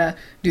either gonna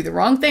do the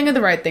wrong thing or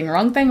the right thing,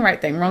 wrong thing,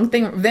 right thing, wrong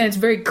thing. Then it's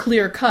very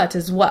clear cut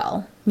as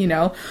well.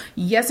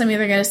 Yes, I'm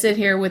either gonna sit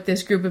here with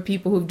this group of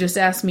people who've just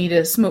asked me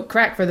to smoke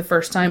crack for the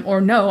first time,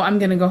 or no, I'm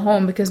gonna go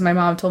home because my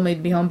mom told me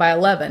to be home by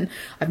 11.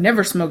 I've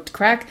never smoked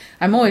crack.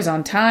 I'm always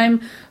on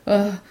time.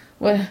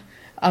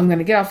 I'm going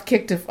to get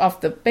kicked off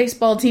the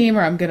baseball team,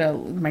 or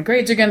my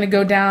grades are going to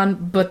go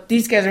down, but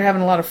these guys are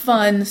having a lot of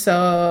fun.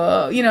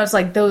 So, it's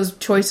like those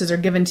choices are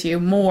given to you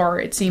more,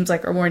 it seems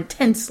like, or more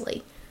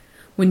intensely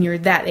when you're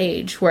that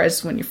age.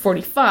 Whereas when you're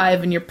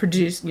 45 and you're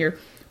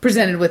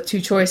presented with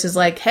two choices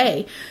like,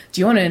 hey, do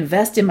you want to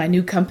invest in my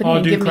new company?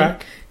 Or do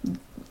crack.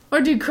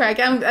 Or do crack.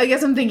 I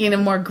guess I'm thinking of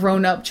more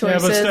grown-up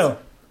choices. Yeah, but still.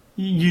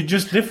 You're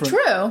just different.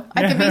 True.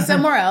 I could be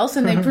somewhere else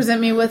and they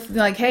present me with,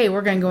 like, hey,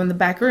 we're going to go in the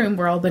back room.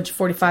 We're all a bunch of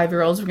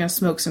 45-year-olds. We're going to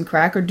smoke some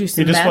crack or do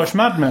some You just meth. watched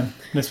Mad Men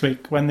this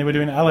week when they were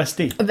doing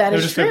LSD. That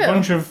is true. They were just a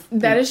bunch of...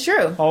 That is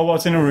true. All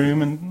what's in a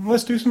room and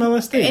let's do some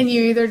LSD. And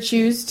you either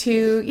choose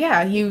to,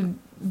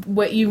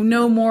 you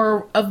know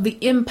more of the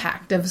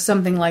impact of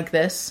something like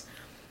this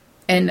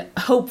and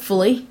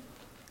hopefully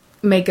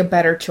make a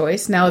better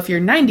choice. Now, if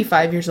you're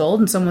 95 years old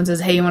and someone says,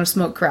 hey, you want to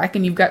smoke crack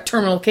and you've got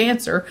terminal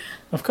cancer...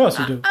 Of course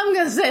you do. I'm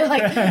going to say,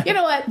 like, you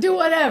know what, do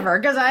whatever,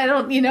 because I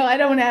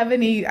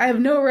have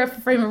no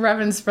frame of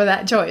reference for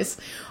that choice.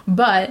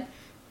 But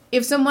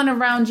if someone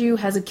around you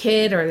has a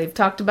kid, or they've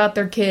talked about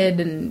their kid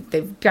and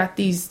they've got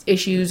these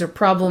issues or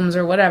problems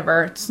or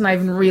whatever, it's not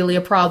even really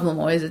a problem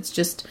always. It's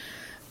just,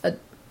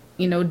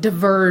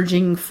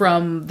 diverging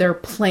from their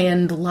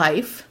planned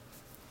life.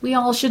 We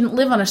all shouldn't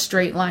live on a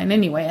straight line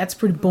anyway. That's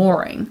pretty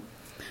boring.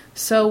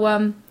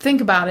 So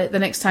think about it the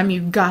next time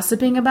you're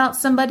gossiping about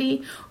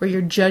somebody or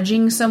you're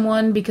judging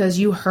someone because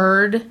you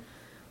heard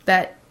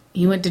that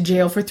he went to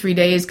jail for 3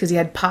 days because he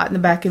had pot in the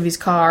back of his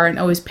car and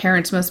his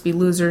parents must be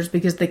losers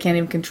because they can't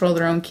even control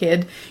their own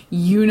kid.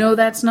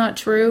 That's not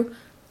true.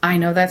 I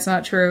know that's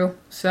not true.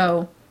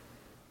 So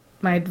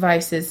my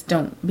advice is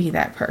don't be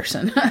that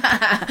person.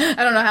 I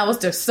don't know how else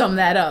to sum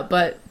that up,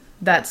 but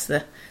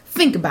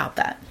think about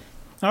that.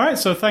 All right,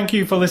 so thank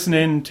you for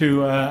listening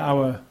to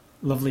our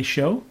lovely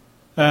show.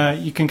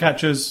 You can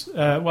catch us,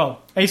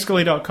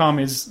 ascully.com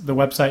is the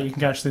website you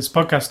can catch this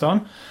podcast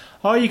on.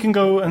 Or you can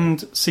go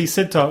and see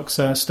Sid Talk's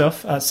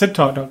stuff at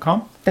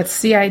sidtalk.com. That's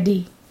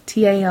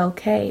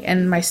CIDTALK,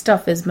 and my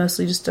stuff is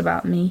mostly just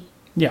about me.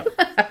 Yeah.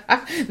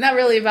 Not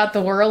really about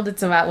the world,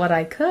 it's about what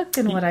I cook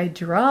and what I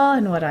draw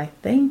and what I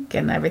think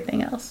and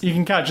everything else. You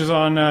can catch us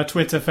on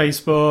Twitter,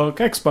 Facebook,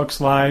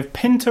 Xbox Live,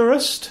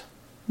 Pinterest.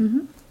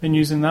 Mm-hmm. Been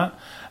using that.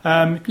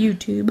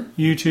 YouTube.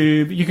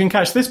 You can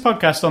catch this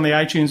podcast on the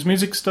iTunes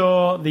Music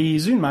Store, the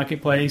Zune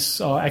Marketplace,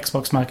 or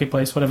Xbox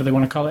Marketplace, whatever they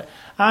want to call it.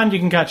 And you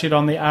can catch it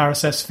on the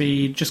RSS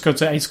feed. Just go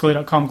to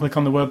ascully.com, click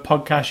on the word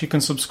podcast. You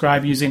can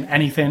subscribe using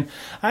anything.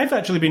 I've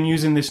actually been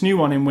using this new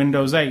one in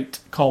Windows 8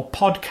 called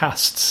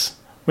Podcasts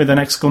with an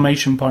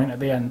exclamation point at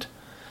the end.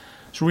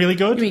 It's really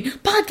good. You mean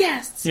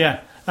podcasts?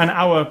 Yeah. And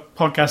our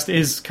podcast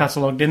is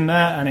catalogued in there,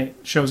 and it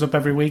shows up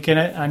every week in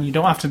it, and you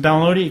don't have to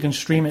download it, you can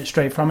stream it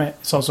straight from it.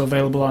 It's also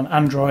available on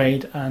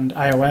Android and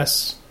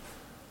iOS.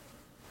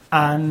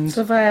 And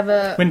so if I have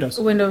a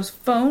Windows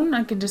phone,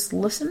 I can just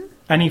listen?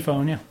 Any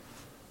phone, yeah.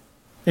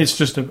 It's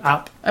just an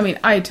app. I mean,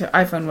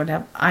 iPhone would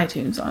have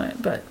iTunes on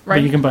it, but... Right.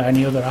 But you can put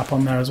any other app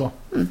on there as well.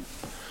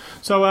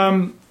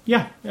 So,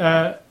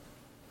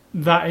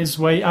 that is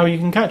how you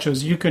can catch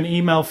us. You can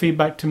email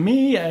feedback to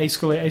me at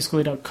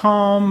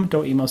ascully@ascully.com.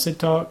 Don't email Sid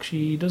Talk.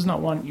 She does not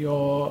want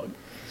your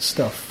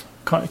stuff.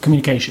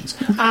 Communications.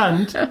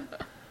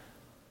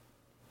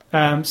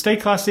 And stay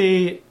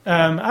classy.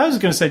 I was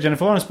going to say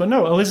Jennifer Lawrence, but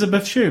no,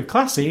 Elizabeth Shue.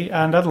 Classy,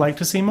 and I'd like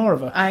to see more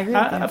of her. I agree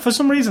with you. For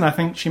some reason, I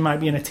think she might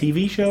be in a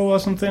TV show or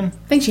something.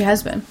 I think she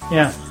has been.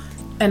 Yeah.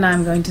 And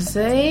I'm going to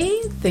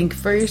say, think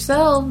for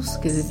yourselves,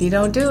 because if you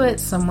don't do it,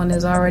 someone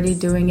is already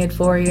doing it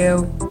for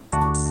you.